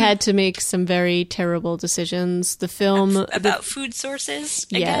 And they had to make some very terrible decisions. The film about food sources.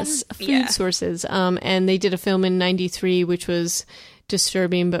 Yes, food sources. And they did a film in '93, which was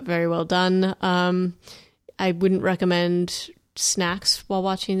disturbing but very well done. I wouldn't recommend snacks while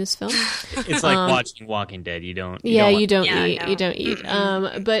watching this film. It's like watching Walking Dead. You don't You want- don't Yeah, eat. no. You don't eat.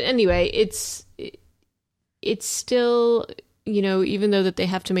 But anyway, it's still, even though that they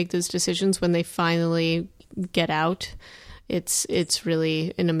have to make those decisions when they finally get out, it's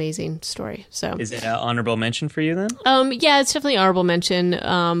really an amazing story. So Is it an honorable mention for you then? yeah, it's definitely an honorable mention.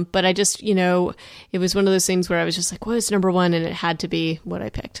 But I just, it was one of those things where I was just like, what is number one? And it had to be what I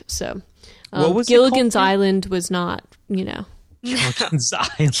picked. So What was it Gilligan's called? Island was not, Gilligan's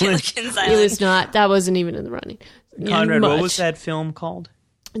Island. Gilligan's it Island. was not, that wasn't even in the running. Conrad, what Much. was that film called?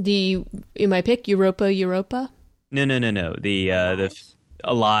 In my pick, Europa? No. The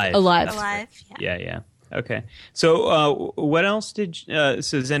Alive. Alive. Alive. Yeah. Yeah. Okay. So, what else did? So,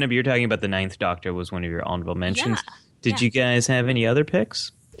 Zenab, you're talking about the Ninth Doctor was one of your honorable mentions. Yeah. Did you guys have any other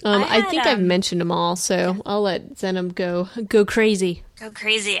picks? I think had, I've mentioned them all, so I'll let Zenom go crazy. Go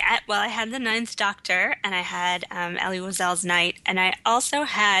crazy. I had the Ninth Doctor, and I had Ali Wiesel's Night, and I also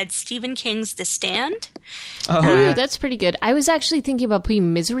had Stephen King's The Stand. Ooh, that's pretty good. I was actually thinking about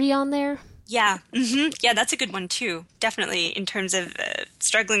putting Misery on there. Yeah, yeah, that's a good one too. Definitely in terms of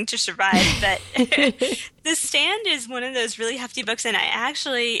struggling to survive. But The Stand is one of those really hefty books, and I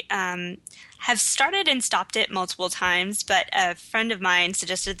actually have started and stopped it multiple times. But a friend of mine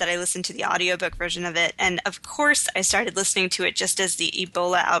suggested that I listen to the audiobook version of it, and of course, I started listening to it just as the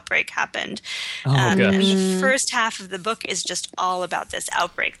Ebola outbreak happened. Oh, And gosh. the first half of the book is just all about this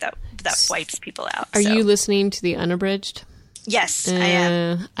outbreak that wipes people out. Are So, you listening to the unabridged? Yes, I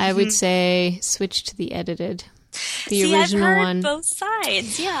am. I would say switch to the edited. The See, original I've heard one. both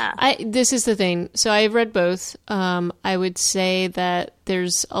sides. Yeah. This is the thing. So I've read both. I would say that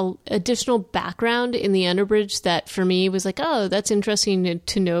there's additional background in the unabridged that for me was like, oh, that's interesting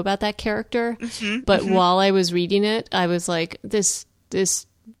to know about that character. But while I was reading it, I was like, this It's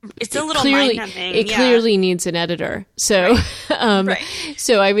a little clearly mind-numbing. it yeah. clearly needs an editor. So Right.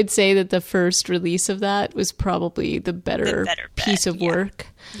 so I would say that the first release of that was probably the better better bet, piece of yeah. work.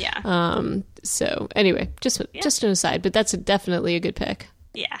 Yeah. So anyway, just an aside, but that's definitely a good pick.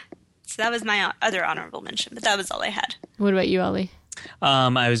 Yeah. So that was my other honorable mention, but that was all I had. What about you, Ollie?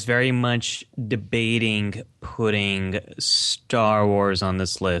 I was very much debating putting Star Wars on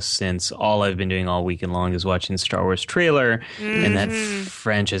this list since all I've been doing all weekend long is watching the Star Wars trailer, and that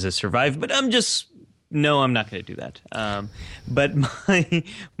franchise has survived. But I'm not going to do that. But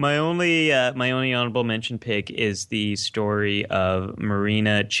my only honorable mention pick is the story of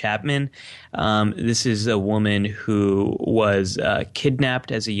Marina Chapman. This is a woman who was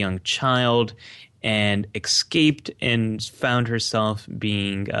kidnapped as a young child and escaped and found herself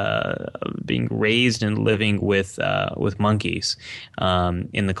being raised and living with monkeys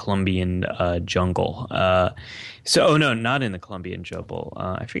in the Colombian jungle. Not in the Colombian jungle.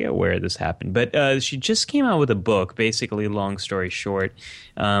 I forget where this happened, but she just came out with a book. Basically, long story short,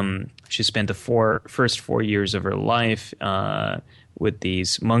 she spent the first 4 years of her life with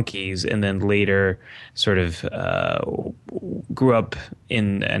these monkeys, and then later sort of grew up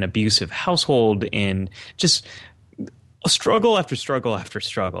in an abusive household and just struggle after struggle after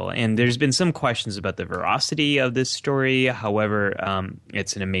struggle. And there's been some questions about the veracity of this story. However,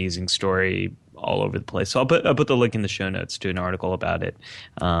 it's an amazing story all over the place. So I'll put the link in the show notes to an article about it.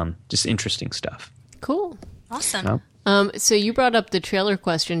 Just interesting stuff. Cool. Awesome. So you brought up the trailer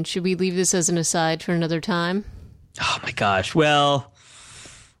question. Should we leave this as an aside for another time? Oh my gosh. Well,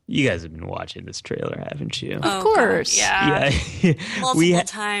 you guys have been watching this trailer, haven't you? Of course. Yeah. Yeah. Multiple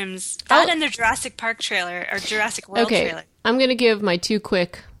times. That and the Jurassic Park trailer or Jurassic World Okay, trailer. I'm going to give my two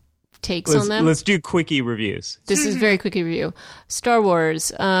quick takes on them. Let's do quickie reviews. This is very quick review. Star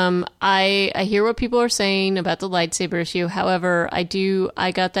Wars. I hear what people are saying about the lightsaber issue. However, I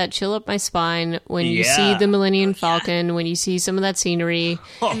got that chill up my spine when you see Yeah. the Millennium Falcon, when you see some of that scenery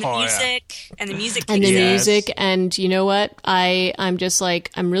And the music. And the music. and the kicks in. Yes. music. And you know what? I'm just like,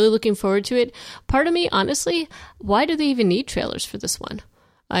 I'm really looking forward to it. Part of me, honestly, why do they even need trailers for this one?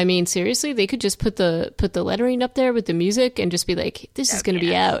 I mean, seriously, they could just put the lettering up there with the music and just be like, "This is going to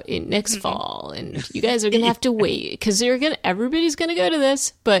be out in next fall, and you guys are going to have to wait because everybody's going to go to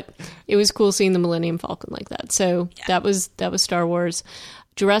this." But it was cool seeing the Millennium Falcon like that. So that was Star Wars.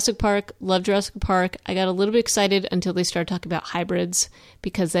 Jurassic Park, love Jurassic Park. I got a little bit excited until they started talking about hybrids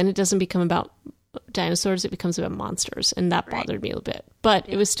because then it doesn't become about dinosaurs; it becomes about monsters, and that bothered me a little bit. But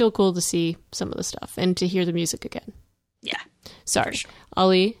it was still cool to see some of the stuff and to hear the music again. Yeah. Sorry,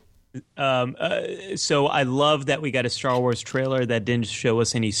 Ollie. So I love that we got a Star Wars trailer that didn't show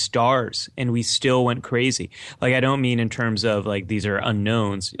us any stars, and we still went crazy. Like, I don't mean in terms of like these are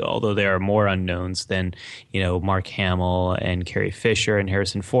unknowns, although there are more unknowns than, Mark Hamill and Carrie Fisher and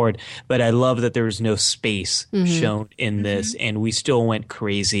Harrison Ford. But I love that there was no space shown in this, and we still went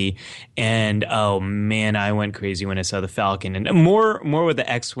crazy. And oh man, I went crazy when I saw the Falcon, and more with the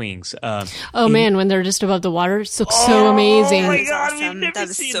X-wings. Man, when they're just above the water, it looks so amazing. Oh my That was god, awesome. we've never That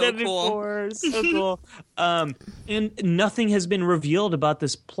was seen so that cool. before. So cool. And nothing has been revealed about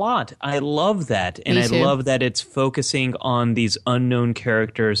this plot. I love that, and Me I too. love that it's focusing on these unknown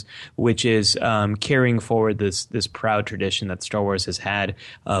characters, which is carrying forward this proud tradition that Star Wars has had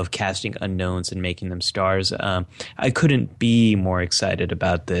of casting unknowns and making them stars. I couldn't be more excited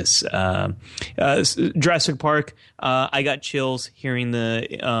about this. Jurassic Park. I got chills hearing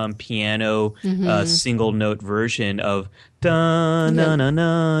the piano single note version of da na na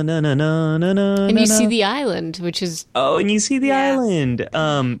na na na na na. And you see the island, which is and you see the Yeah. island.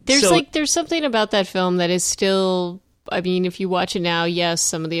 there's something about that film that is still. I mean, if you watch it now, yes,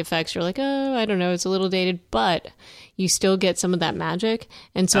 some of the effects are like, oh, I don't know, it's a little dated, but you still get some of that magic.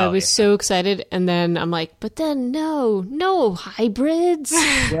 And so I was so excited, and then I'm like, but then no hybrids.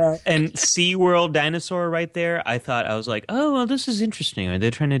 Yeah. And SeaWorld dinosaur right there. I was like, oh, well, this is interesting. Are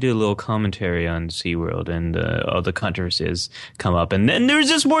they trying to do a little commentary on SeaWorld and all the controversies come up? And then there's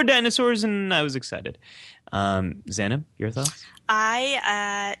just more dinosaurs, and I was excited. Zainab, your thoughts?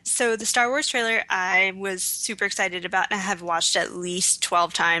 So the Star Wars trailer I was super excited about, and I have watched at least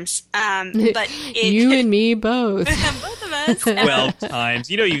 12 times. But You and me both. both of us. 12 times.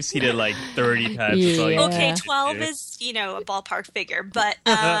 You've seen it like 30 times. That's all you Yeah. Okay, have to 12 do. is, a ballpark figure, but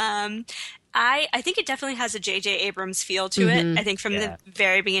I think it definitely has a J.J. Abrams feel to it. I think from Yeah. the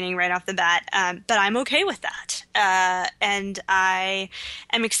very beginning, right off the bat. But I'm okay with that. And I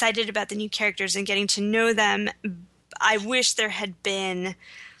am excited about the new characters and getting to know them. I wish there had been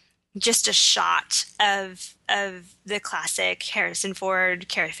just a shot of the classic Harrison Ford,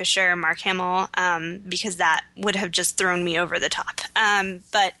 Carrie Fisher, Mark Hamill, because that would have just thrown me over the top.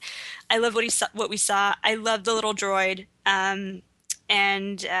 But I love what we saw. I love the little droid.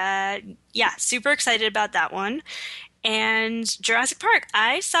 Super excited about that one. And Jurassic Park.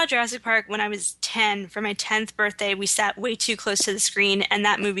 I saw Jurassic Park when I was 10 for my 10th birthday. We sat way too close to the screen, and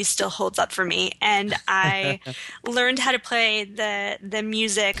that movie still holds up for me. And I learned how to play the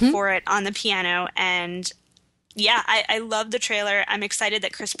music for it on the piano. And yeah, I love the trailer. I'm excited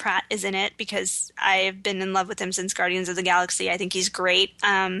that Chris Pratt is in it because I've been in love with him since Guardians of the Galaxy. I think he's great.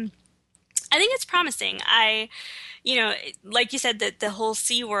 I think it's promising. Like you said, the whole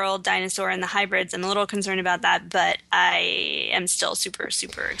SeaWorld dinosaur and the hybrids, I'm a little concerned about that, but I am still super,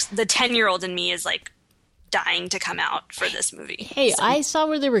 super. The 10-year-old in me is like dying to come out for this movie. Hey, I saw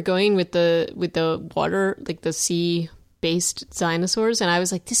where they were going with the water, like the sea-based dinosaurs, and I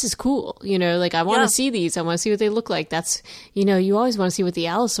was like, this is cool. I want to see these. I want to see what they look like. That's, you always want to see what the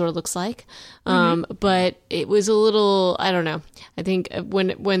Allosaur looks like. But it was a little, I don't know. I think when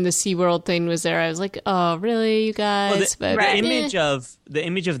the SeaWorld thing was there, I was like, oh, really, you guys? Well, the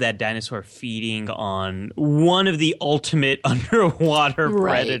image of that dinosaur feeding on one of the ultimate underwater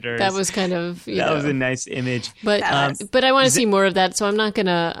predators. That was kind of that was a nice image. But I want to see more of that, so I'm not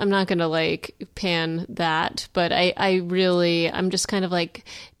gonna like pan that. But I'm just kind of like,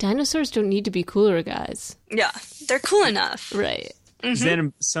 dinosaurs don't need to be cooler, guys. Yeah, they're cool enough. Right.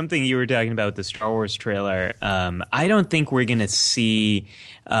 Then something you were talking about with the Star Wars trailer. I don't think we're going to see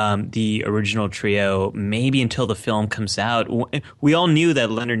the original trio maybe until the film comes out. We all knew that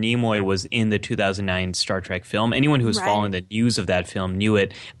Leonard Nimoy was in the 2009 Star Trek film. Anyone who's following the news of that film knew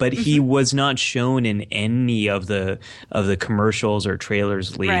it, but he was not shown in any of the commercials or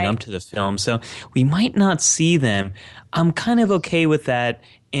trailers leading up to the film. So we might not see them. I'm kind of okay with that.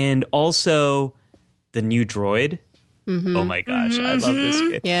 And also the new droid. Oh my gosh, I love this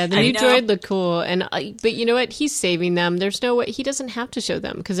kid. Yeah, the new droid looked cool, but you know what? He's saving them. There's no way he doesn't have to show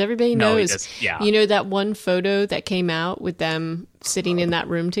them because everybody knows. That one photo that came out with them sitting in that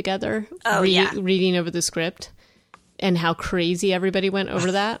room together, reading over the script, and how crazy everybody went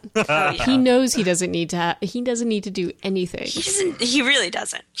over that. He knows he doesn't need to. He doesn't need to do anything. He really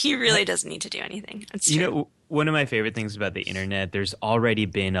doesn't. He really doesn't need to do anything. It's true. One of my favorite things about the internet, there's already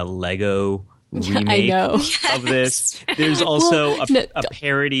been a Lego remake of this. There's also a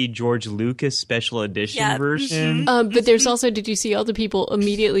parody George Lucas special edition version. But there's also, did you see all the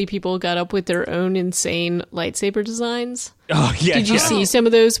people got up with their own insane lightsaber designs? Oh, yeah. Did you see some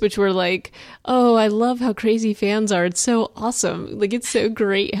of those which were like, oh, I love how crazy fans are. It's so awesome. Like, it's so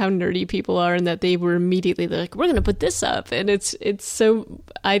great how nerdy people are, and that they were immediately like, we're going to put this up. And it's so,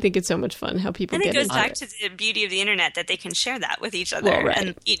 I think it's so much fun how people And get it goes into back it. to the beauty of the internet that they can share that with each other Well, right.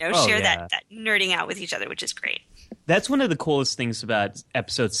 and, Oh, share yeah. that nerding out with each other, which is great. That's one of the coolest things about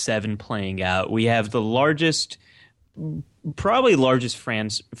episode 7 playing out. We have the probably largest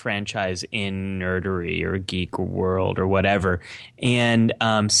franchise in nerdery or geek world or whatever, and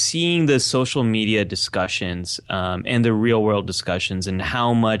seeing the social media discussions and the real world discussions and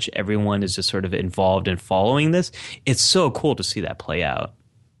how much everyone is just sort of involved in following this, it's so cool to see that play out.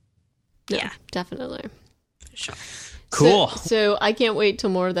 Yeah. Definitely. Sure. Cool. So I can't wait till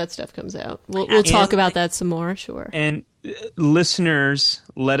more of that stuff comes out. We'll talk about that some more, sure. And listeners,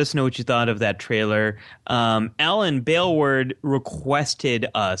 let us know what you thought of that trailer. Alan Baleward requested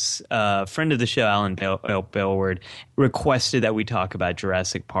us, friend of the show, Alan Baleward, requested that we talk about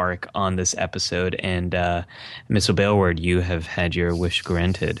Jurassic Park on this episode. And Mr. Baleward, you have had your wish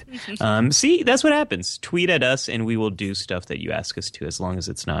granted. See, that's what happens. Tweet at us, and we will do stuff that you ask us to, as long as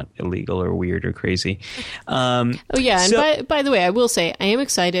it's not illegal or weird or crazy. Oh, yeah. And by the way, I will say, I am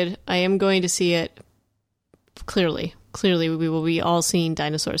excited. I am going to see it clearly. Clearly, we will be all seeing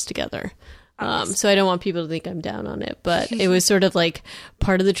dinosaurs together. So I don't want people to think I'm down on it, but it was sort of like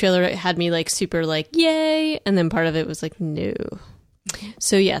part of the trailer had me like super like, yay. And then part of it was like, no.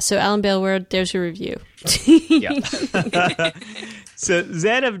 So yeah, so Alan Baleward, there's your review. Yeah. So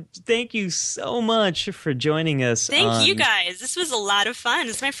Zenav, thank you so much for joining us. Thank you guys. This was a lot of fun.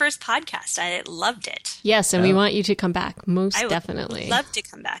 It's my first podcast. I loved it. Yes, and we want you to come back, most I would definitely. love to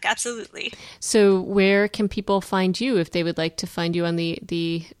come back. Absolutely. So where can people find you if they would like to find you on the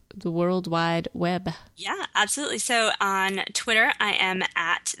World Wide Web? Yeah, absolutely. So on Twitter, I am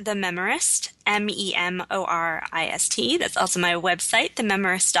at The Memorist, MEMORIST. That's also my website,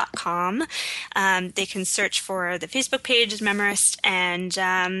 thememorist.com. They can search for the Facebook page as Memorist, and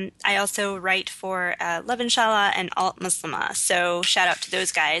I also write for Love Inshallah and Alt Muslima. So shout out to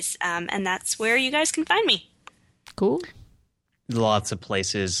those guys, and that's where you guys can find me. Cool. Lots of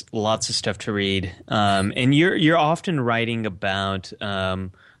places, lots of stuff to read, and you're often writing about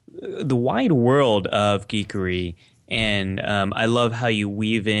the wide world of geekery, and I love how you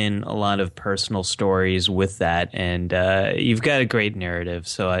weave in a lot of personal stories with that, and you've got a great narrative.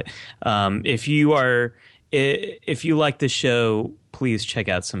 So if you like the show, please check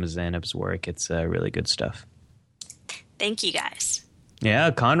out some of Zanab's work. It's really good stuff. Thank you, guys.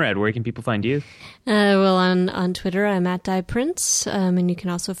 Yeah, Conrad, where can people find you? Well, on Twitter, I'm at DiePrince, and you can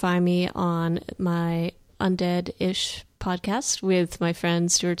also find me on my Undead-ish podcast with my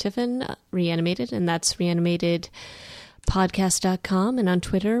friend Stuart Tiffin, Reanimated, and that's reanimatedpodcast.com, and on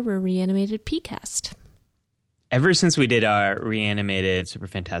Twitter, we're reanimatedpcast. Ever since we did our Reanimated Super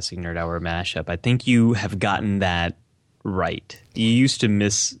Fantastic Nerd Hour mashup, I think you have gotten that right. You used to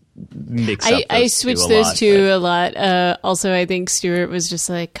mix up I switched those two a lot. Also, I think Stuart was just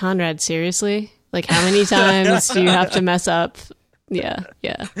like, Conrad, seriously? Like, how many times do you have to mess up? Yeah.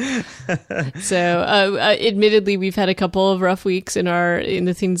 So, admittedly, we've had a couple of rough weeks in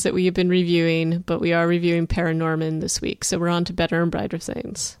the things that we have been reviewing, but we are reviewing Paranorman this week, so we're on to better and brighter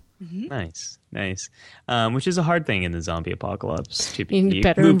things. Nice. Which is a hard thing in the zombie apocalypse to be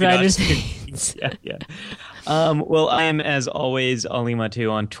better and brighter things. Yeah. Well, I am, as always, Ali Matu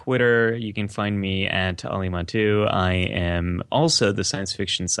on Twitter. You can find me at Ali Matu. I am also the science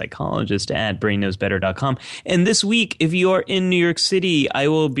fiction psychologist at brainknowsbetter.com. And this week, if you are in New York City, I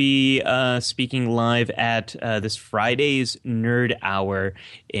will be speaking live at this Friday's Nerd Hour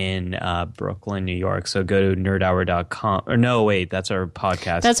in Brooklyn, New York. So go to nerdhour.com. Or no, wait, that's our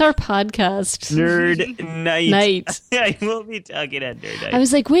podcast. That's our podcast. Nerd Night. I will be talking at Nerd Night. I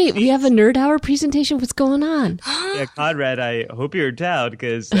was like, wait, we have a Nerd Hour presentation? What's going on? Yeah, Conrad, I hope you're down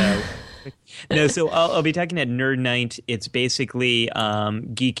because no. So I'll be talking at Nerd Night. It's basically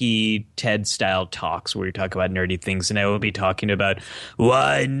geeky TED style talks where we talk about nerdy things, and I will be talking about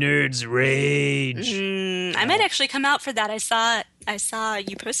why nerds rage. I might actually come out for that. I saw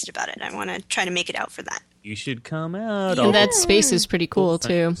you posted about it. I want to try to make it out for that. You should come out. And that space is pretty cool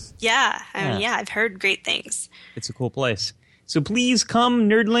too. Yeah, I've heard great things. It's a cool place. So please come,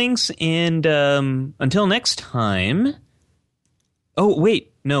 nerdlings, and until next time. Oh,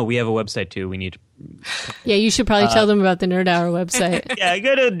 wait. No, we have a website, too. We need to... Yeah, you should probably tell them about the Nerd Hour website. Yeah,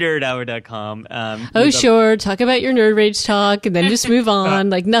 go to nerdhour.com. Sure. Talk about your nerd rage talk, and then just move on.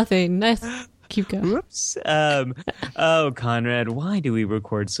 Like nothing. Nice. Keep going. Whoops. Oh, Conrad, why do we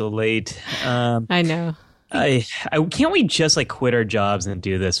record so late? I know. Can't we just like quit our jobs and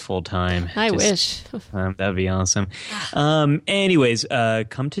do this full time? I wish. That'd be awesome. Anyways,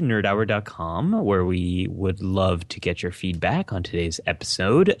 come to nerdhour.com where we would love to get your feedback on today's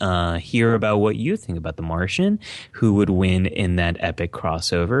episode. Hear about what you think about The Martian. Who would win in that epic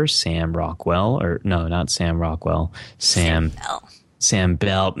crossover? Sam Rockwell, or no, not Sam Rockwell. Sam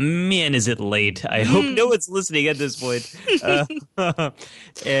Bell. Man, is it late? I hope no one's listening at this point.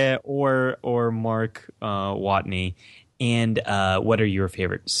 Or Mark Watney. And what are your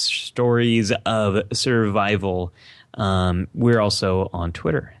favorite stories of survival? We're also on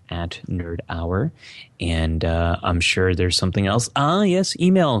Twitter at Nerd Hour. And I'm sure there's something else. Yes,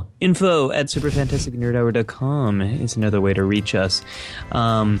 email info@superfantasticnerdhour.com is another way to reach us.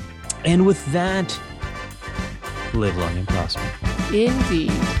 And with that, live long and prosper.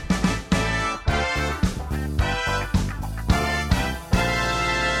 Indeed.